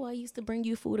mentioned, oh, I used to bring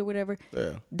you food or whatever.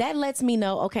 Yeah. That lets me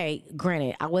know, okay,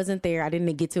 granted, I wasn't there. I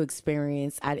didn't get to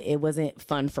experience. It wasn't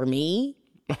fun for me.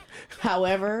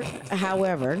 However, you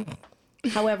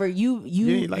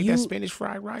like that Spanish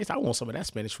fried rice. I want some of that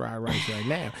Spanish fried rice right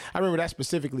now. I remember that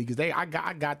specifically because I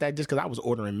got that just because I was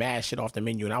ordering mad shit off the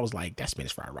menu and I was like, that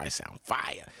Spanish fried rice sound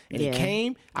fire. And it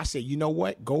came. I said, you know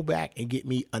what? Go back and get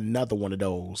me another one of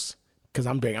those because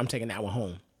I'm taking that one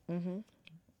home. Mm-hmm.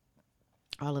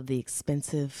 All of the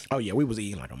expensive. Oh yeah, we was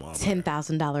eating like a mom.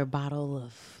 $10,000 bottle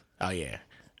of. Oh yeah.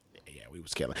 We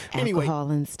was killing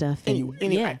alcohol and stuff.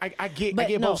 Anyway, I get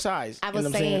both sides. I was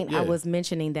saying, I was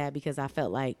mentioning that because I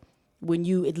felt like when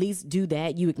you at least do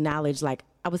that, you acknowledge, like,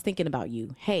 I was thinking about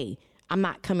you. Hey, I'm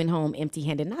not coming home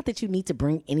empty-handed. Not that you need to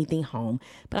bring anything home,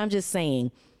 but I'm just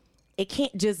saying it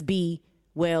can't just be,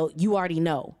 well, you already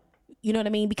know. You know what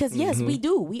I mean? Because yes, we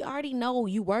do. We already know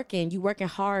you working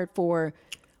hard for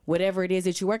whatever it is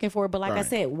that you're working for. But like I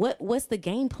said, what's the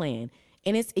game plan?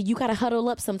 And you got to huddle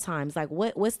up sometimes. Like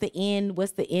what's the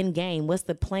end game? What's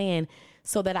the plan?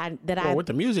 So that with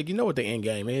the music, you know what the end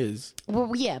game is.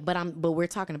 Well, yeah, but we're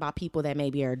talking about people that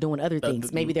maybe are doing other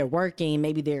things. Maybe they're working.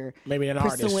 Maybe they're an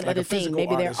pursuing artist, other things.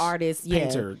 Maybe they're artists,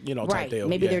 painter, type deal.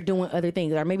 Maybe they're doing other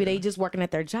things, or maybe they just working at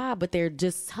their job, but they're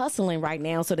just hustling right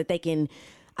now so that they can,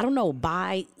 I don't know,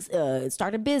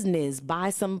 start a business, buy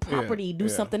some property, do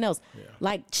something else. Yeah.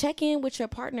 Like check in with your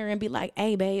partner and be like,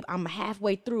 hey, babe, I'm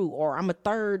halfway through, or I'm a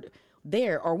third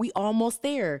there, or we almost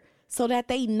there, so that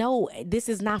they know this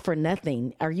is not for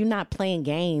nothing. Are you not playing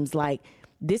games? Like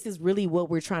this is really what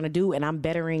we're trying to do, and I'm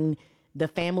bettering the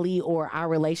family or our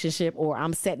relationship, or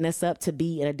I'm setting us up to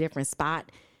be in a different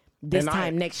spot this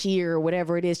time next year or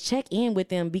whatever it is. Check in with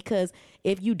them, because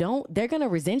if you don't, they're going to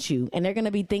resent you and they're going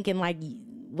to be thinking like,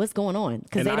 what's going on?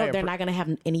 Because they're not going to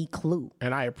have any clue.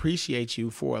 And I appreciate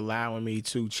you for allowing me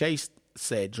to chase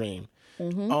said dream.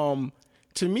 Mm-hmm.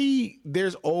 To me,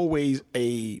 there's always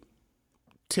a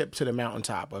tip to the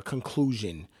mountaintop, a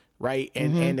conclusion, right?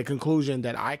 And the conclusion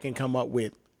that I can come up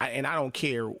with, and I don't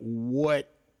care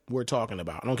what we're talking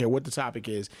about. I don't care what the topic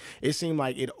is. It seemed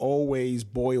like it always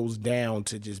boils down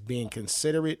to just being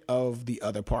considerate of the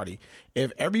other party.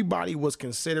 If everybody was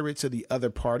considerate to the other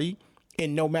party,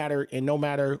 and no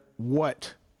matter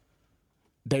what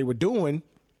they were doing,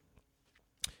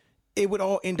 it would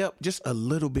all end up just a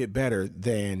little bit better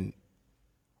than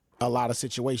a lot of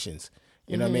situations.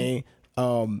 You know what I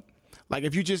mean? Like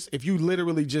if you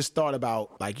literally just thought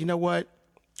about, like, you know what?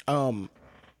 I'm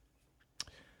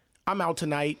out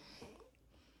tonight.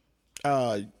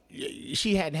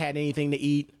 She hadn't had anything to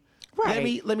eat.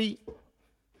 Right. Let me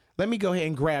go ahead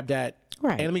and grab that.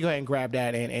 Right. And let me go ahead and grab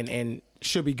that and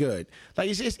should be good. Like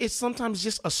it's sometimes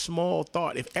just a small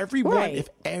thought. If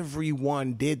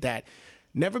everyone did that,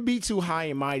 never be too high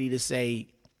and mighty to say,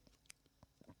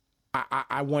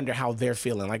 I wonder how they're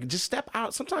feeling. Like just step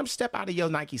out of your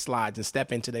Nike slides and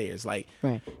step into theirs. Like,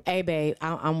 right. Hey babe,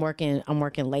 I'm working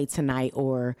late tonight,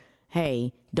 or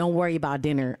hey, don't worry about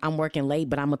dinner. I'm working late,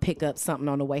 but I'm gonna pick up something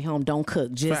on the way home. Don't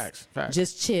cook. Just Facts.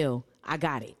 Just chill. I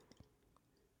got it.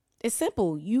 It's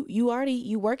simple.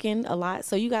 You working a lot,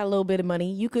 so you got a little bit of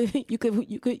money. You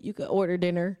could order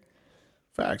dinner.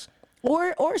 Facts.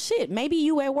 Or shit. Maybe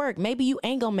you at work. Maybe you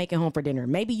ain't gonna make it home for dinner.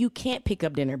 Maybe you can't pick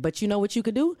up dinner. But you know what you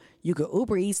could do? You could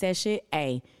Uber Eats that shit.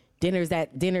 Hey,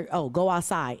 dinner. Oh, go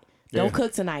outside. Don't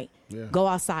cook tonight. Yeah. Go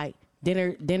outside.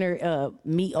 Dinner.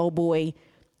 Meet old boy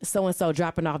so and so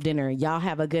dropping off dinner. Y'all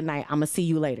have a good night. I'm gonna see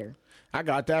you later. I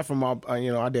got that from my,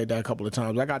 I did that a couple of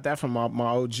times. I got that from my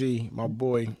OG, my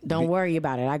boy. Don't worry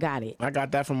about it. I got it. I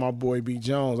got that from my boy B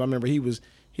Jones. I remember he was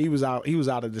out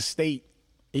of the state.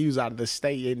 He was out of the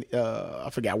state in I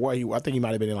forgot where he was. I think he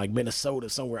might have been in like Minnesota,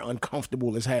 somewhere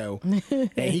uncomfortable as hell.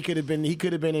 And he could have been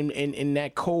in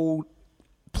that cold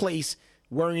place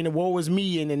worrying what was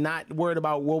me and then not worried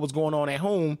about what was going on at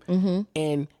home.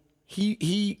 And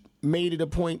he made it a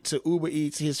point to Uber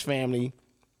Eats his family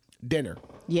dinner.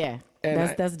 Yeah,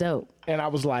 And that's dope. And I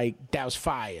was like, that was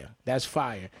fire. That's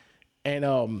fire. And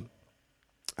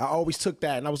I always took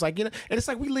that, and I was like, and it's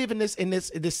like we live in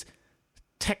this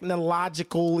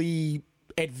technologically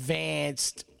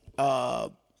advanced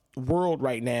world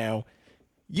right now.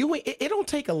 It don't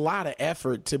take a lot of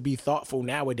effort to be thoughtful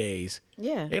nowadays.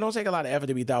 Yeah, it don't take a lot of effort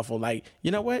to be thoughtful. Like, you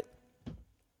know what?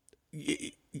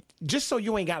 Just so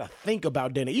you ain't gotta think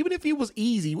about dinner, even if it was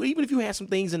easy, even if you had some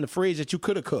things in the fridge that you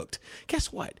could have cooked.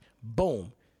 Guess what?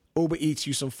 Boom. Uber Eats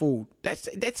you some food.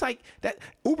 That's like that.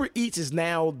 Uber Eats is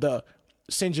now the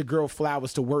send your girl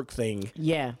flowers to work thing.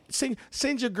 Yeah. Send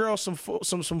your girl some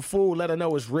food. Let her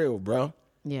know it's real, bro.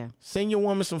 Yeah. Send your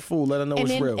woman some food. Let her know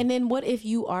it's real. And then what if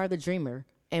you are the dreamer?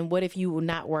 And what if you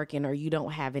not working or you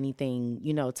don't have anything,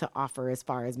 to offer as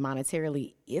far as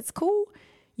monetarily? It's cool.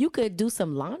 You could do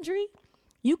some laundry.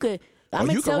 You could.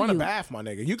 You can run a bath, my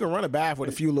nigga. You can run a bath with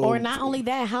a few little. Or not only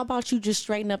that, how about you just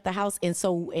straighten up the house and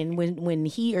when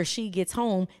he or she gets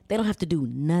home, they don't have to do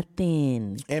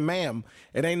nothing. And ma'am,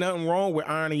 it ain't nothing wrong with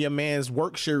ironing your man's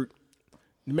work shirt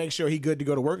to make sure he good to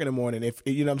go to work in the morning. If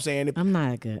you know what I'm saying. I'm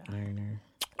not a good ironer.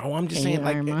 Oh, I'm just saying,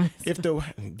 like, I'm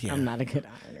not a good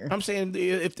ironer. I'm saying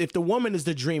if the woman is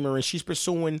the dreamer and she's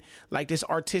pursuing like this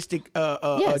artistic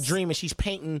Yes. dream and she's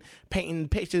painting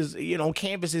pictures,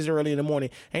 canvases early in the morning,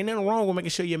 ain't nothing wrong with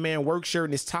making sure your man work shirt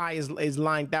and his tie is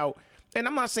lined out. And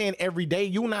I'm not saying every day.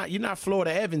 You're not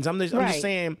Florida Evans. I'm just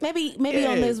saying maybe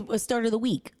on the start of the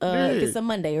week, if it's a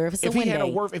Monday or if it's a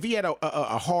Wednesday. If he had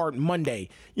a hard Monday,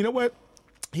 you know what?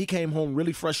 He came home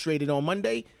really frustrated on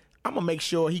Monday. I'm gonna make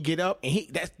sure he get up and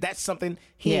that's something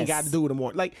he ain't got to do in the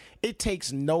morning. Like, it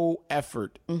takes no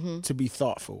effort to be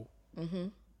thoughtful.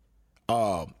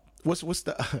 What's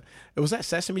the was that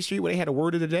Sesame Street where they had a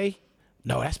word of the day?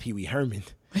 No, that's Pee Wee Herman.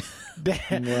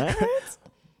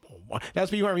 What? That's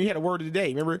Pee Wee Herman. He had a word of the day.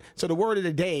 Remember? So the word of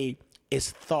the day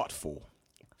is thoughtful.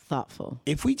 Thoughtful.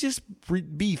 If we just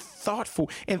be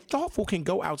thoughtful, and thoughtful can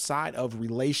go outside of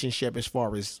relationship as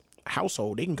far as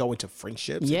household. They can go into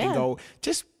friendships. Yeah. It can go,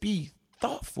 just be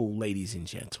thoughtful, ladies and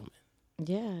gentlemen.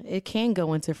 Yeah, it can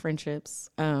go into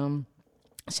friendships.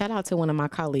 Shout out to one of my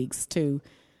colleagues too.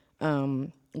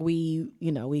 We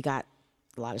got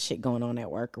a lot of shit going on at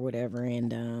work or whatever,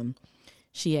 and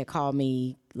she had called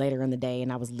me later in the day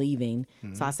and I was leaving.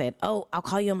 So I said, "Oh, I'll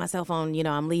call you on my cell phone,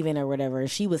 I'm leaving or whatever."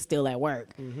 She was still at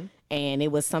work. And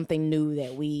it was something new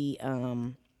that we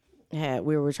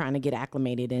were trying to get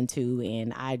acclimated into,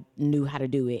 and I knew how to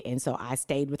do it. And so I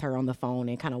stayed with her on the phone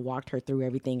and kind of walked her through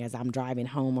everything as I'm driving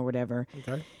home or whatever.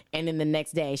 Okay. And then the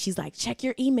next day she's like, "Check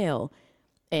your email."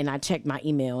 And I checked my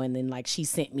email, and then like she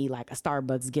sent me like a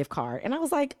Starbucks gift card. And I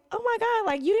was like, "Oh my God,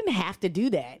 like you didn't have to do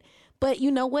that." But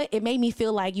you know what? It made me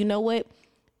feel like,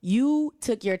 you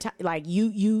took your time. Like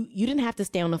you didn't have to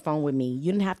stay on the phone with me.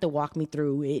 You didn't have to walk me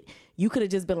through it. You could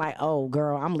have just been like, "Oh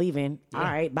girl, I'm leaving. Yeah. All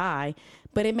right, bye."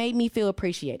 But it made me feel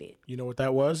appreciated. You know what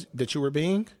that was? That you were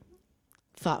being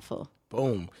thoughtful.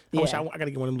 Boom. Yeah. I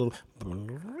gotta get one of them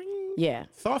little. Yeah.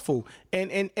 Thoughtful. And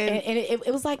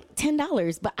it was like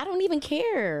 $10, but I don't even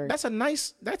care. That's a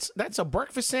nice. That's a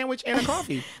breakfast sandwich and a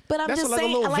coffee. But I'm that's just like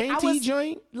saying, a little like venti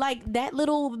joint. Like that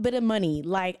little bit of money.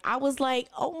 Like I was like,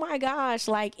 oh my gosh,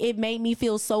 like it made me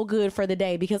feel so good for the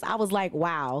day because I was like,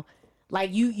 wow.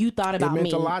 Like you thought about me. It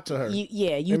meant a lot to her.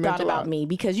 You thought about me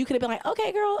because you could have been like,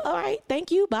 "Okay, girl, all right,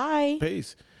 thank you, bye."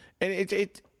 Peace. And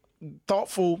it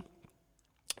thoughtful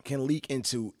can leak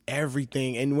into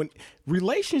everything. And when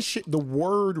the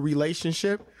word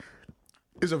relationship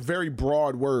is a very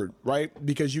broad word, right?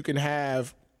 Because you can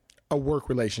have a work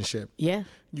relationship. Yeah.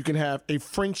 You can have a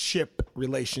friendship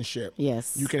relationship.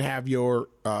 Yes. You can have your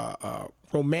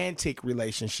romantic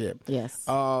relationship. Yes.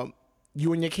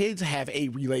 You and your kids have a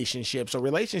relationship. So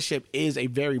relationship is a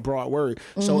very broad word.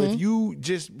 So if you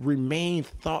just remain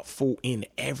thoughtful in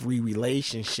every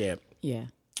relationship. Yeah.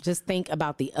 Just think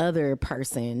about the other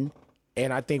person.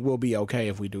 And I think we'll be okay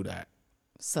if we do that.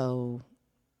 So.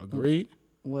 Agreed?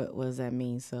 What does that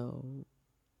mean? So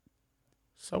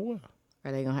what?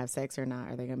 Are they going to have sex or not?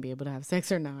 Are they going to be able to have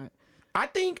sex or not? I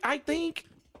think I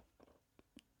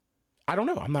don't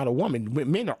know. I'm not a woman.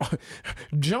 Men are.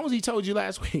 Jonesy told you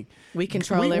last week. We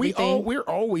control everything. We're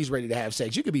always ready to have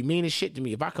sex. You could be mean as shit to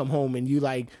me. If I come home and you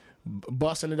like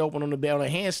busting it open on the bed on a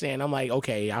handstand, I'm like,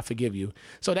 okay, I forgive you.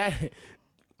 So that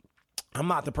I'm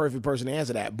not the perfect person to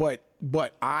answer that. But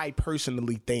I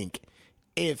personally think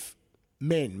if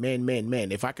men,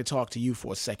 if I could talk to you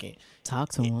for a second. Talk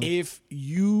to him. If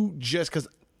you just, because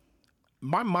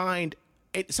my mind,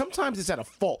 sometimes it's at a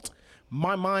fault.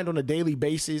 my mind on a daily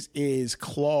basis is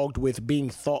clogged with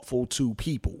being thoughtful to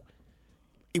people.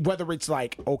 Whether it's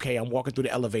like, okay, I'm walking through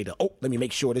the elevator. Oh, let me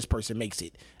make sure this person makes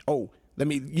it. Oh, let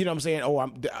me, you know what I'm saying? Oh,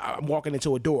 I'm walking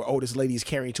into a door. Oh, this lady is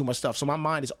carrying too much stuff. So my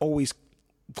mind is always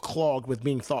clogged with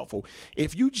being thoughtful.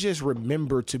 If you just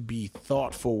remember to be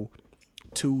thoughtful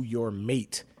to your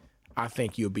mate, I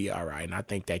think you'll be all right. And I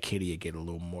think that kitty will get a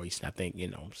little moist. I think, you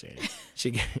know what I'm saying?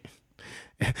 She get,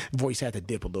 voice had to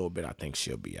dip a little bit. I think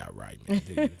she'll be all right,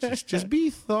 man. Just be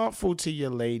thoughtful to your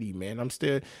lady, man. I'm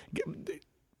still...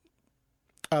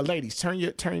 ladies, turn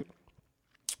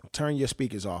your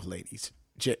speakers off, ladies.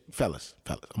 Fellas,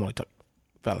 I'm only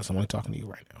talking to you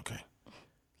right now, okay?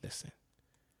 Listen,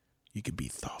 you can be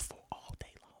thoughtful all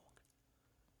day long.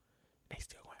 They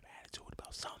still gonna have an attitude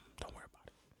about something. Don't worry about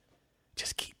it.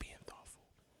 Just keep being thoughtful.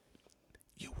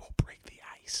 You will break the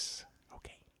ice,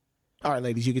 okay? All right,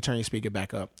 ladies, you can turn your speaker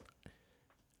back up.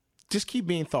 Just keep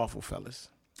being thoughtful, fellas.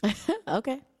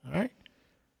 Okay. All right?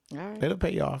 All right. It'll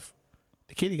pay you off.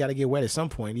 The kitty got to get wet at some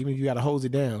point, even if you got to hose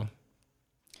it down.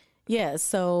 Yeah,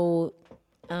 so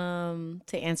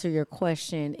to answer your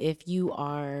question, if you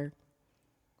are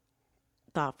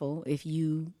thoughtful, if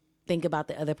you think about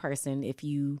the other person, if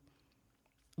you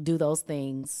do those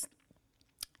things,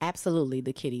 absolutely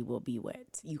the kitty will be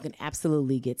wet. You can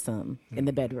absolutely get some in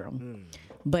the bedroom.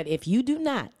 But if you do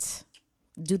not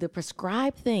do the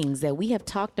prescribed things that we have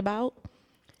talked about,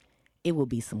 it will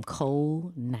be some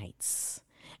cold nights.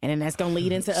 And then that's gonna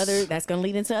lead into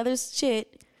other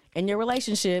shit in your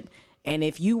relationship. And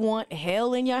if you want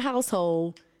hell in your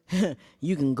household,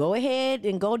 you can go ahead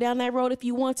and go down that road if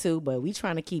you want to, but we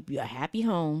trying to keep you a happy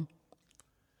home.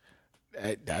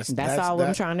 That's all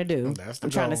I'm trying to do. I'm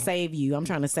trying to save you. I'm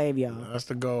trying to save y'all. That's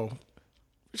the goal.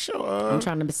 Sure. I'm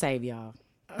trying to save y'all.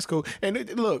 That's cool. And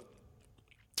look,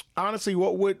 honestly,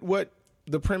 what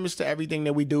the premise to everything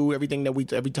that we do, every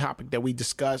topic that we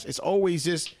discuss, it's always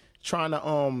just trying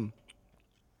to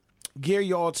gear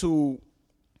y'all to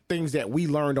things that we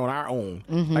learned on our own.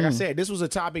 Like I said, this was a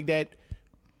topic that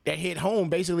hit home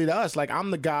basically to us. Like,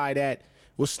 I'm the guy that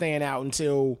was staying out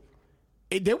until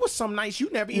there was some nights you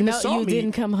never even saw me. No, you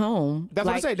didn't come home. That's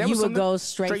what I said. You would go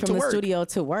straight from the studio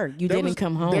to work. You didn't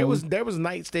come home. There was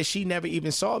nights that she never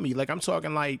even saw me. Like, I'm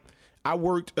talking like I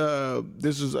worked.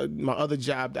 This is my other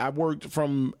job. I worked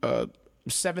from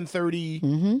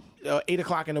 7:30, 8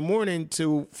 o'clock in the morning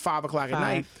to 5 o'clock at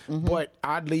night. But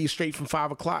I'd leave straight from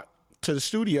 5 o'clock to the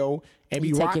studio and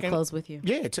be rocking. Take your clothes with you.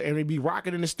 Yeah, and we'd be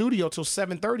rocking in the studio till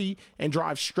 7:30 and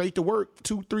drive straight to work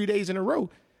 2-3 days in a row.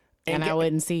 And I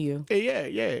wouldn't see you.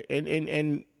 Yeah.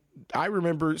 And I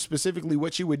remember specifically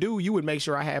what you would do. You would make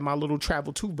sure I had my little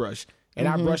travel toothbrush and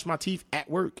I brushed my teeth at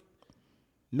work.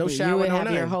 No shower. You would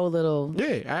have your whole little.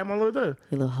 Yeah, I had my little your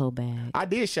little whole bag. I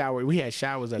did shower. We had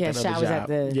showers at that other showers job.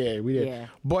 Yeah, we did. Yeah.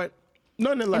 But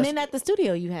nonetheless. And then at the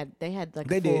studio, they had like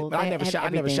they full, did. But I never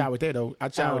showered there though. I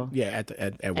showered at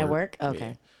work. At work?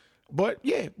 Okay.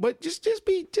 Yeah. But just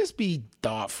be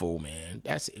thoughtful, man.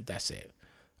 That's it.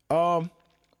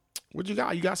 What you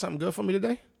got? You got something good for me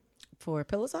today? For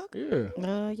Pillow Talk? Yeah.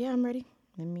 Yeah, I'm ready.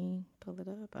 Let me pull it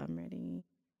up. I'm ready.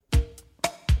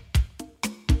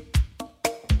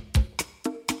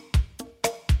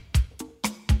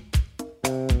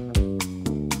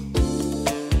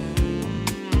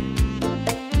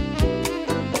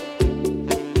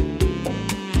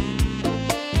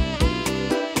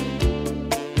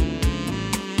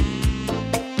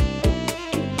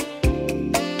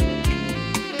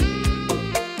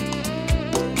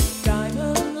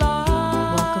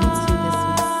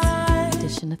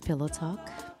 Pillow Talk.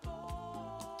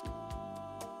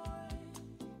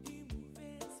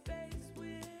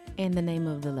 And the name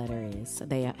of the letter is,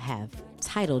 they have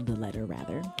titled the letter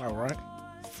rather. All right.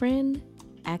 Friend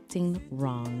acting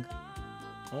wrong.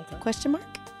 Okay. Question mark?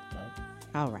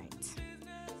 All right.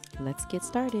 Let's get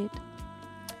started.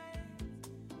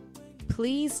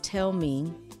 Please feel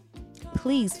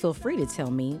free to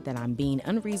tell me that I'm being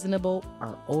unreasonable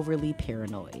or overly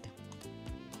paranoid.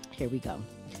 Here we go.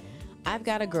 I've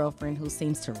got a girlfriend who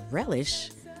seems to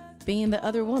relish being the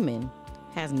other woman,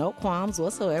 has no qualms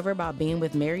whatsoever about being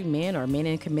with married men or men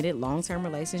in committed long-term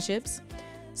relationships.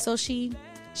 So she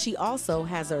also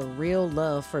has a real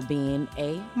love for being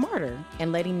a martyr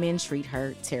and letting men treat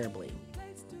her terribly.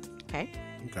 Okay.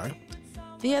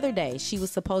 The other day, she was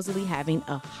supposedly having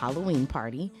a Halloween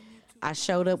party. I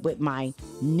showed up with my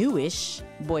newish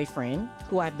boyfriend,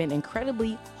 who I've been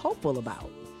incredibly hopeful about.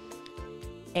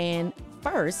 And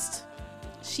first,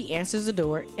 she answers the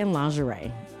door in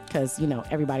lingerie because,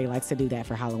 everybody likes to do that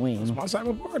for Halloween. It's my type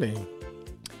of party.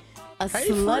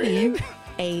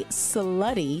 A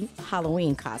slutty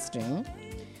Halloween costume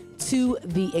to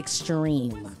the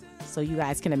extreme. So you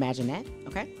guys can imagine that,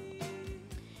 okay?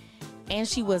 And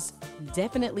she was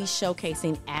definitely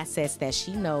showcasing assets that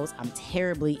she knows I'm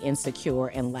terribly insecure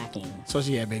and lacking. So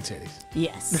she had big titties.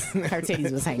 Yes, her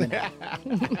titties was hanging out.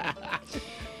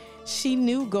 She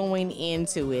knew going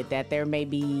into it that there may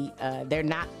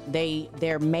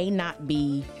not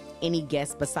be any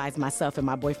guests besides myself and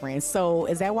my boyfriend. So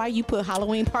is that why you put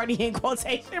Halloween party in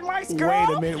quotation marks, girl?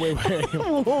 Wait a minute, wait.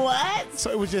 What?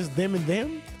 So it was just them and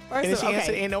them? First And then of-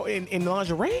 she answered in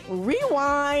lingerie?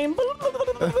 Rewind.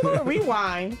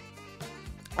 Rewind.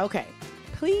 Okay.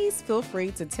 Please feel free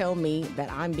to tell me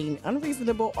that I'm being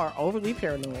unreasonable or overly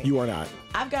paranoid. You are not.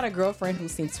 I've got a girlfriend who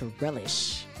seems to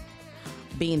relish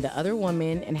being the other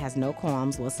woman and has no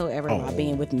qualms whatsoever about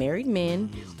being with married men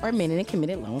or men in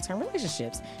committed long-term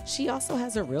relationships. She also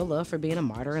has a real love for being a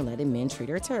martyr and letting men treat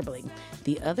her terribly.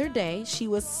 The other day, she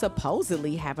was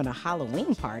supposedly having a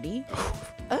Halloween party.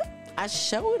 I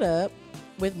showed up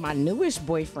with my newest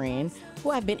boyfriend,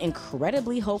 who I've been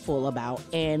incredibly hopeful about,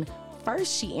 and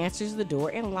first she answers the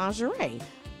door in lingerie,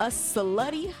 a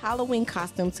slutty Halloween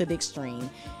costume to the extreme,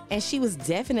 and she was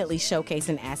definitely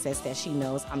showcasing assets that she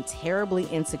knows I'm terribly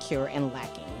insecure and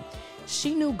lacking.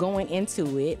 She knew going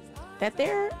into it that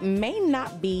there may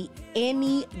not be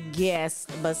any guests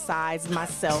besides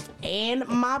myself and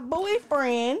my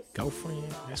boyfriend. Girlfriend.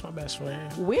 That's my best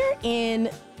friend. We're in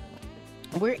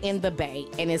the Bay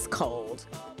and it's cold.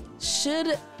 Should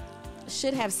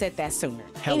have said that sooner.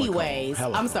 Hella Anyways, cold.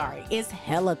 Hella I'm cold. sorry. It's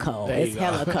hella cold. There you It's go.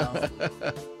 hella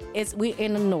cold. We're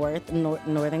in the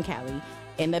northern Cali,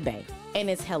 in the Bay, and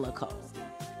it's hella cold.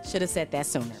 Should have said that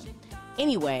sooner.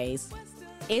 Anyways,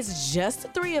 it's just the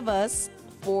three of us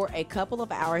for a couple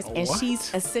of hours, and What?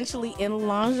 she's essentially in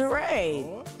lingerie.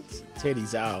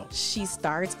 Titties out. She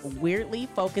starts weirdly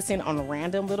focusing on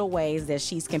random little ways that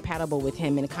she's compatible with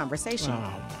him in conversation. Oh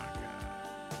my God.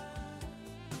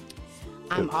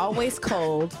 I'm always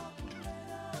cold.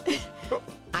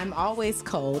 I'm always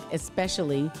cold,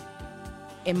 especially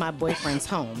in my boyfriend's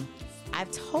home.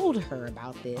 I've told her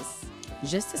about this,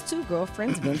 just as two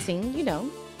girlfriends venting, you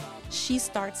know. She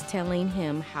starts telling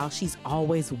him how she's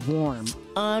always warm,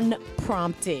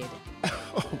 unprompted.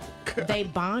 They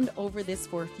bond over this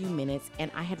for a few minutes,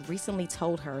 and I had recently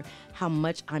told her how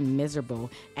much I'm miserable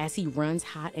as he runs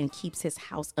hot and keeps his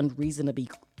house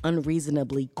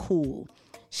unreasonably cool.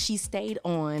 She stayed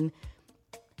on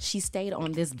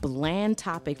this bland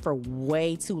topic for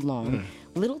way too long.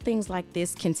 Little things like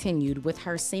this continued, with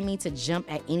her seeming to jump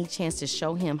at any chance to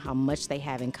show him how much they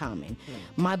have in common.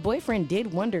 My boyfriend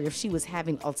did wonder if she was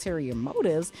having ulterior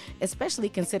motives, especially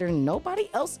considering nobody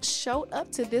else showed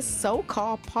up to this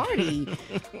so-called party.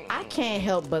 I can't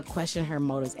help but question her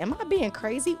motives. Am I being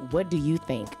crazy? What do you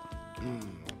think?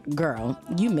 Girl,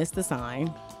 you missed the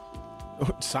sign.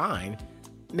 Sign?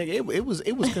 Nigga,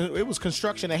 it was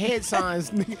construction ahead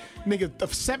signs, nigga,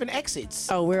 of 7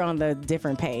 exits. Oh, we're on the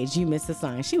different page. You missed the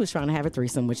sign. She was trying to have a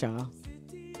threesome with y'all.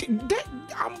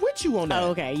 I'm with you on that. Oh,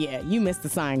 okay, yeah. You missed the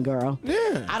sign, girl.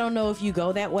 Yeah. I don't know if you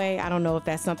go that way. I don't know if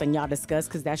that's something y'all discuss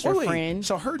because that's your Wait, friend.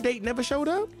 so her date never showed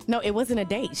up? No, it wasn't a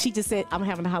date. She just said, I'm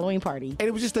having a Halloween party. And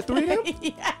it was just the three of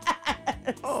them?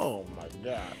 Oh my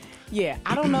God. Yeah,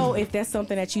 I don't know if that's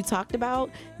something that you talked about.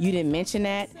 You didn't mention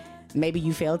that. Maybe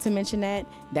you failed to mention that.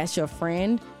 That's your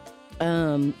friend.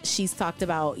 She's talked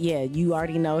about, yeah, you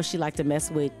already know she like to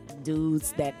mess with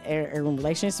dudes that are in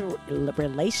relationships.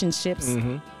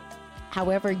 Mm-hmm.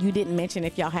 However, you didn't mention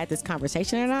if y'all had this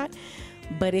conversation or not.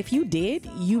 But if you did,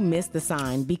 you missed the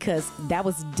sign, because that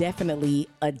was definitely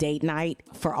a date night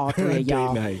for all three of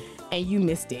y'all. Date night. And you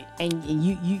missed it. And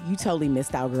you totally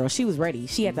missed out, girl. She was ready.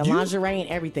 She had the lingerie and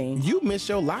everything. You missed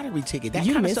your lottery ticket. That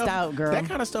You kind of missed stuff, out, girl. That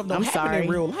kind of stuff don't I'm happen sorry.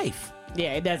 in real life.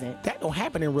 Yeah, it doesn't. That don't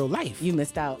happen in real life. You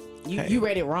missed out. Hey. You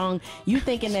read it wrong. You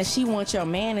thinking that she wants your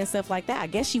man and stuff like that. I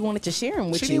guess she wanted to share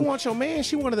him with She you. didn't want your man.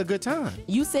 She wanted a good time.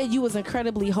 You said you was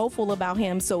incredibly hopeful about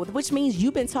him, so which means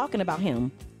you've been talking about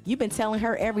him. You've been telling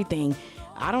her everything.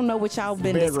 I don't know what y'all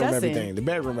been Bedroom, discussing. everything. The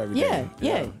bedroom, everything.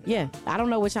 Yeah. I don't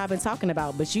know what y'all been talking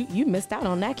about, but you missed out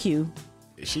on that cue.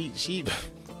 She.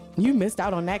 You missed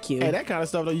out on that cue. Hey, that kind of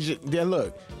stuff. Though, you should. Then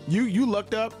look, you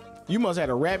looked up. You must have had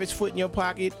a rabbit's foot in your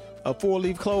pocket, a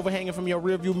 4-leaf clover hanging from your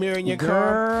rearview mirror in your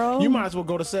car. Girl. You might as well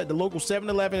go to the local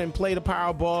 7-Eleven and play the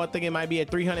Powerball. I think it might be at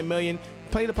 300 million.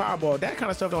 Play the Powerball. That kind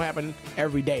of stuff don't happen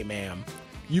every day, ma'am.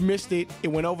 You missed it. It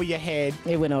went over your head.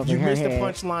 It went over You her missed head. the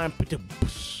punchline.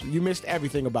 You missed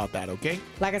everything about that, okay?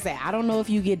 Like I said, I don't know if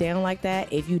you get down like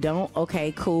that. If you don't,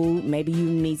 okay, cool. Maybe you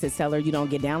need to tell her you don't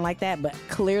get down like that. But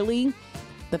clearly,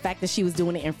 the fact that she was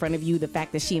doing it in front of you, the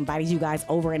fact that she invited you guys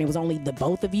over and it was only the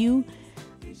both of you,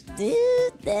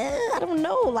 I don't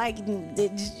know. Like,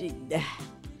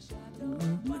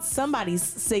 somebody's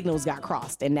signals got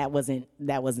crossed, and that wasn't.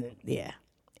 Yeah,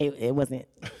 it wasn't.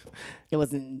 It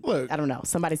wasn't. Look, I don't know.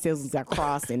 Somebody's signals got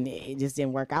crossed, and it just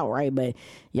didn't work out right. But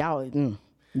y'all, you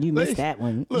missed that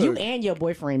one. Look, you and your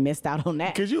boyfriend missed out on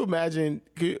that. Could you imagine?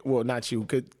 Well, not you.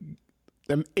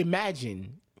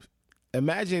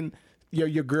 Imagine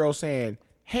your girl saying,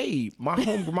 "Hey, my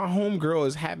home girl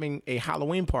is having a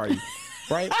Halloween party,"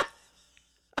 right?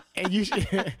 And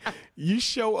you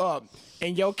show up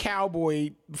in your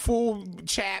cowboy full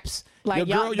chaps. Like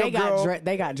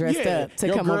they got dressed up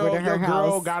to come over to her house. Your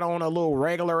girl got on a little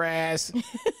regular ass.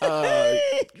 I'm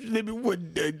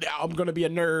gonna be a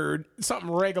nerd, something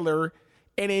regular,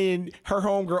 and then her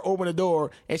homegirl open the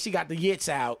door and she got the yits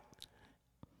out.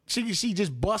 She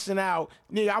just busting out.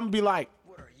 Nigga, I'm gonna be like,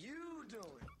 What are you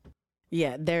doing?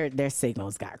 Yeah, their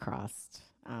signals got crossed.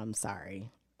 I'm sorry.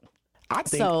 I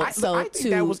think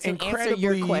that was incredibly.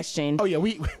 Answer your question. Oh yeah,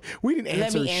 we didn't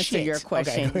answer. Let me answer shit. your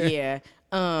question. Okay. Yeah.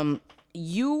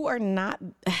 You are not.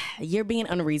 You're being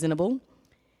unreasonable.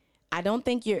 I don't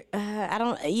think you're. I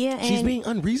don't. Yeah. She's being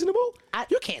unreasonable.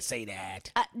 You can't say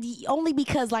that. Only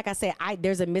because, like I said,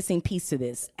 there's a missing piece to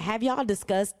this. Have y'all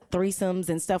discussed threesomes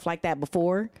and stuff like that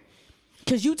before?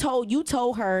 Because you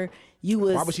told her you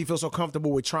was. Why would she feel so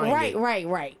comfortable with trying it?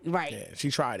 Right. Yeah,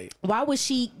 she tried it. Why would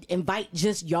she invite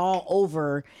just y'all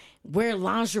over, wear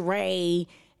lingerie?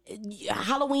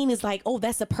 Halloween is like, oh,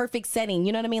 that's a perfect setting.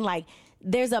 You know what I mean? Like,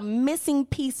 there's a missing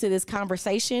piece to this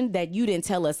conversation that you didn't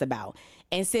tell us about.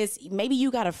 And sis, maybe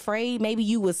you got afraid. Maybe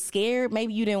you was scared.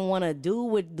 Maybe you didn't want to do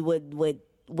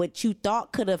what you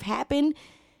thought could have happened.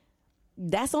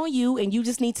 That's on you, and you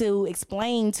just need to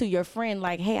explain to your friend,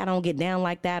 like, hey, I don't get down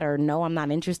like that, or no, I'm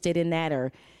not interested in that,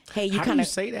 or hey, you How kind do you of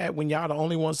say that when y'all the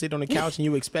only one sitting on the couch and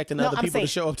you expecting other people to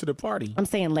show up to the party? I'm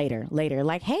saying later,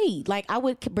 like, hey, like I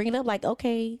would bring it up, like,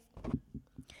 okay,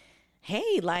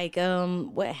 hey, like,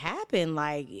 what happened?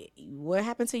 Like, what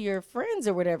happened to your friends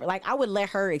or whatever? Like, I would let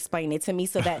her explain it to me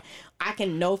so that I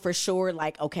can know for sure,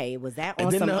 like, okay, was that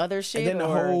on some other shit? And then the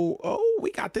whole,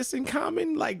 we got this in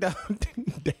common, like the.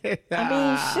 I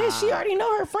mean, shit, she already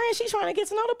know her friend. She's trying to get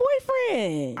to know the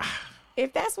boyfriend.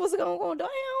 If that's what's gonna go down.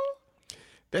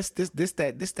 This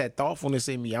that thoughtfulness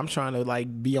in me. I'm trying to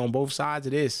like be on both sides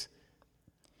of this.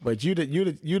 But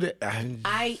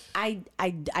I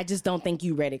just don't think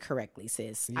you read it correctly,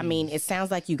 sis. I mean, it sounds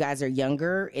like you guys are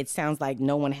younger. It sounds like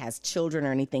no one has children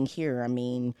or anything here. I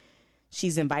mean,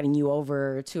 she's inviting you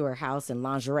over to her house in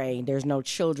lingerie. There's no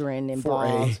children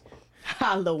involved.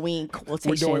 Halloween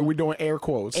quotation. We're doing air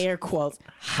quotes. Air quotes.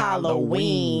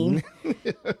 Halloween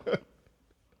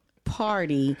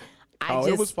party.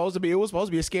 It was supposed to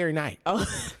be a scary night. Oh.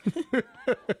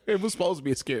 It was supposed to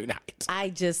be a scary night. I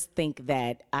just think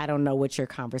that I don't know what your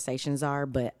conversations are,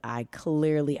 but I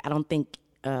don't think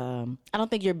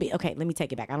you're being, okay, let me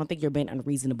take it back. I don't think you're being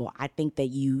unreasonable. I think that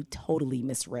you totally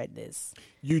misread this.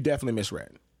 You definitely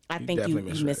misread. I think you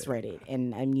misread it.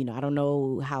 And you know, I don't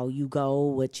know how you go,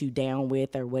 what you down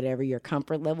with, or whatever your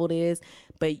comfort level is.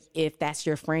 But if that's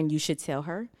your friend, you should tell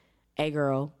her, hey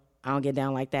girl, I don't get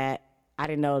down like that. I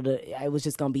didn't know it was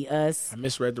just gonna be us. I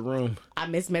misread the room. I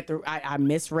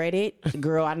misread it.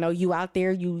 Girl, I know you out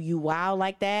there, you wild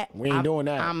like that. We ain't doing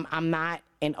that. I'm not,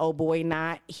 and oh boy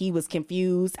not. He was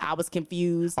confused. I was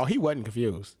confused. Oh, he wasn't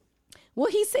confused. Well,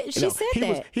 she said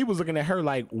that. He was looking at her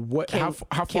like, what? How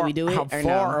far? Can we do it? How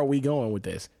far are we going with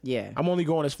this? Yeah, I'm only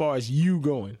going as far as you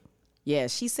going. Yeah,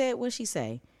 she said. What'd she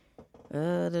say?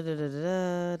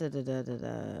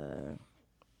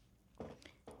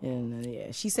 And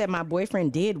yeah, she said my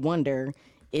boyfriend did wonder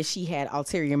if she had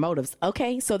ulterior motives.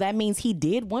 Okay, so that means he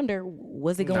did wonder,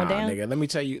 was it going down? Nigga, let me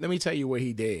tell you what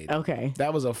he did. Okay.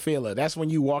 That was a filler. That's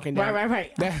when you walking down.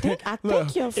 Right. I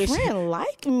think your friend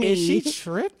like me. Is she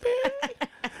tripping?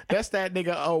 That's that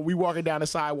nigga. Oh, we walking down the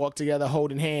sidewalk together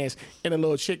holding hands, and a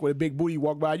little chick with a big booty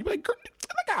walk by. You be like, girl,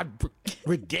 look how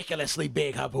ridiculously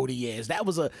big her booty is. That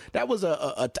was a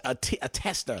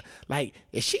tester. Like,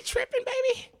 is she tripping,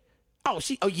 baby?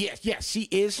 Yes, she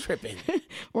is tripping.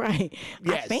 Right.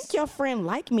 Yes. I think your friend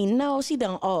like me. No, she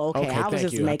don't. Oh, okay. I was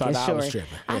just making sure.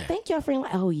 I think your friend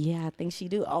like, oh yeah, I think she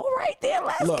do. All right then,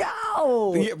 let's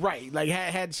go. Yeah, right. Like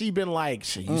had she been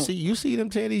like, you see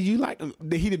them titties, you like,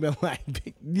 he'd have been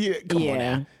like, yeah, come on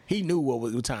now. He knew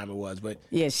what time it was, but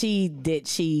yeah, she did.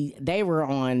 They were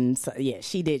on. So, yeah,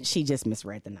 she did. She just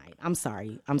misread the night. I'm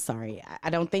sorry. I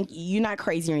don't think you're not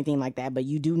crazy or anything like that, but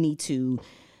you do need to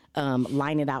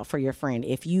line it out for your friend.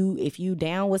 If you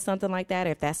down with something like that,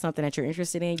 if that's something that you're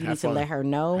interested in, you need to let her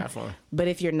know. Have fun. But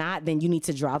if you're not, then you need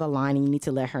to draw the line and you need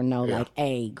to let her know, like,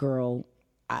 hey, girl,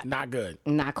 Not good.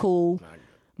 Not cool. Not good.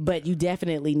 But you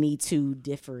definitely need to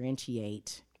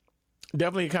differentiate.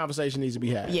 Definitely a conversation needs to be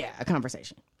had. Yeah, a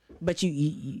conversation. But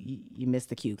you missed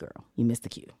the cue, girl. You missed the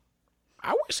cue.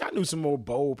 I wish I knew some more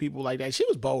bold people like that. She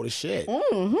was bold as shit.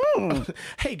 Mm-hmm.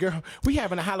 Hey, girl, we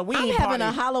having a Halloween I'm party. having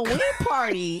a Halloween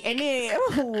party. And then,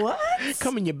 what?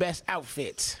 Come in your best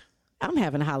outfits. I'm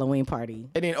having a Halloween party.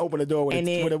 And then open the door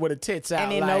with a tits out,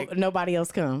 and then like nobody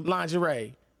else come.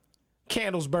 lingerie,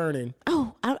 candles burning,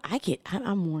 Oh,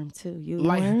 I'm warm too. You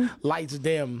warm? lights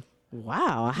dim.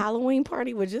 Wow, a Halloween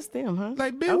party with just them, huh?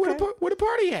 Like, Bill, where the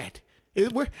party at?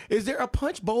 Is there a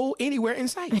punch bowl anywhere in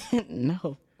sight?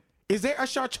 No. Is there a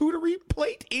charcuterie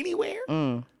plate anywhere?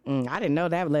 I didn't know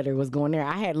that letter was going there.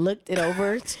 I had looked it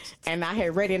over and I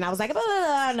had read it and I was like,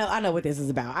 I know what this is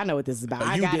about. I know what this is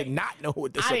about. You did not know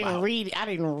what this is about. I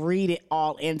didn't read it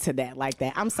all into that like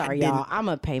that. I'm sorry, y'all. I'm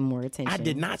going to pay more attention. I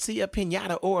did not see a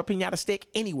pinata or a pinata stick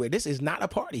anywhere. This is not a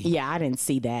party. Yeah, I didn't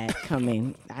see that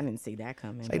coming. Like,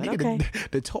 nigga, okay.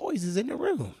 the toys is in the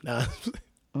room. Nah.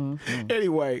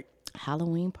 Anyway.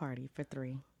 Halloween party for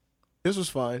 3. This was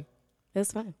fun.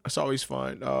 It's fun. It's always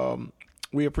fun.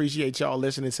 We appreciate y'all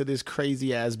listening to this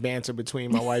crazy ass banter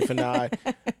between my wife and I.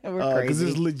 We're crazy. Because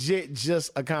it's legit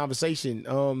just a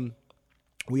conversation.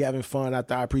 We having fun.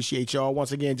 I appreciate y'all.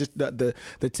 Once again, just the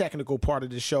technical part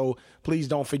of the show. Please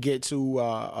don't forget to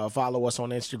follow us on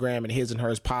Instagram at His and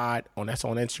Hers Pod. That's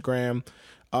on Instagram.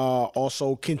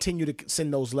 Also, continue to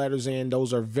send those letters in.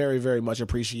 Those are very, very much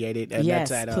appreciated. And yes,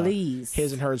 that's at please.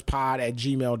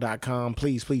 hisandherspod@gmail.com.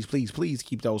 Please, please, please, please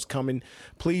keep those coming.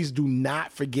 Please do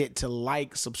not forget to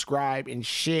like, subscribe, and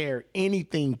share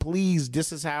anything. Please,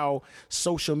 this is how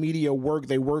social media work.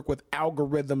 They work with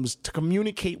algorithms to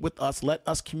communicate with us. Let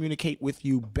us communicate with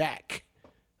you back.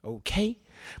 Okay?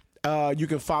 You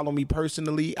can follow me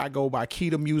personally. I go by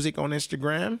Keita Music on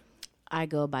Instagram. I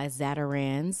go by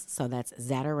Zatarans, so that's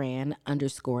Zataran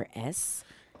 _S.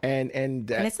 And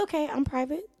it's okay. I'm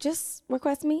private. Just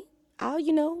request me. I'll,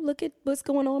 look at what's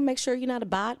going on. Make sure you're not a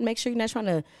bot. Make sure you're not trying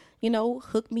to,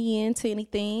 hook me into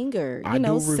anything or,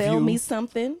 sell me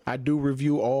something. I do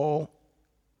review all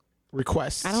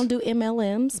requests. I don't do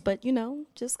MLMs, but,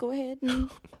 just go ahead and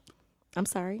I'm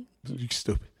sorry. You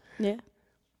stupid. Yeah.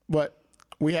 But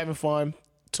we having fun.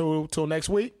 Till next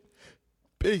week.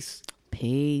 Peace.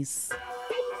 Peace.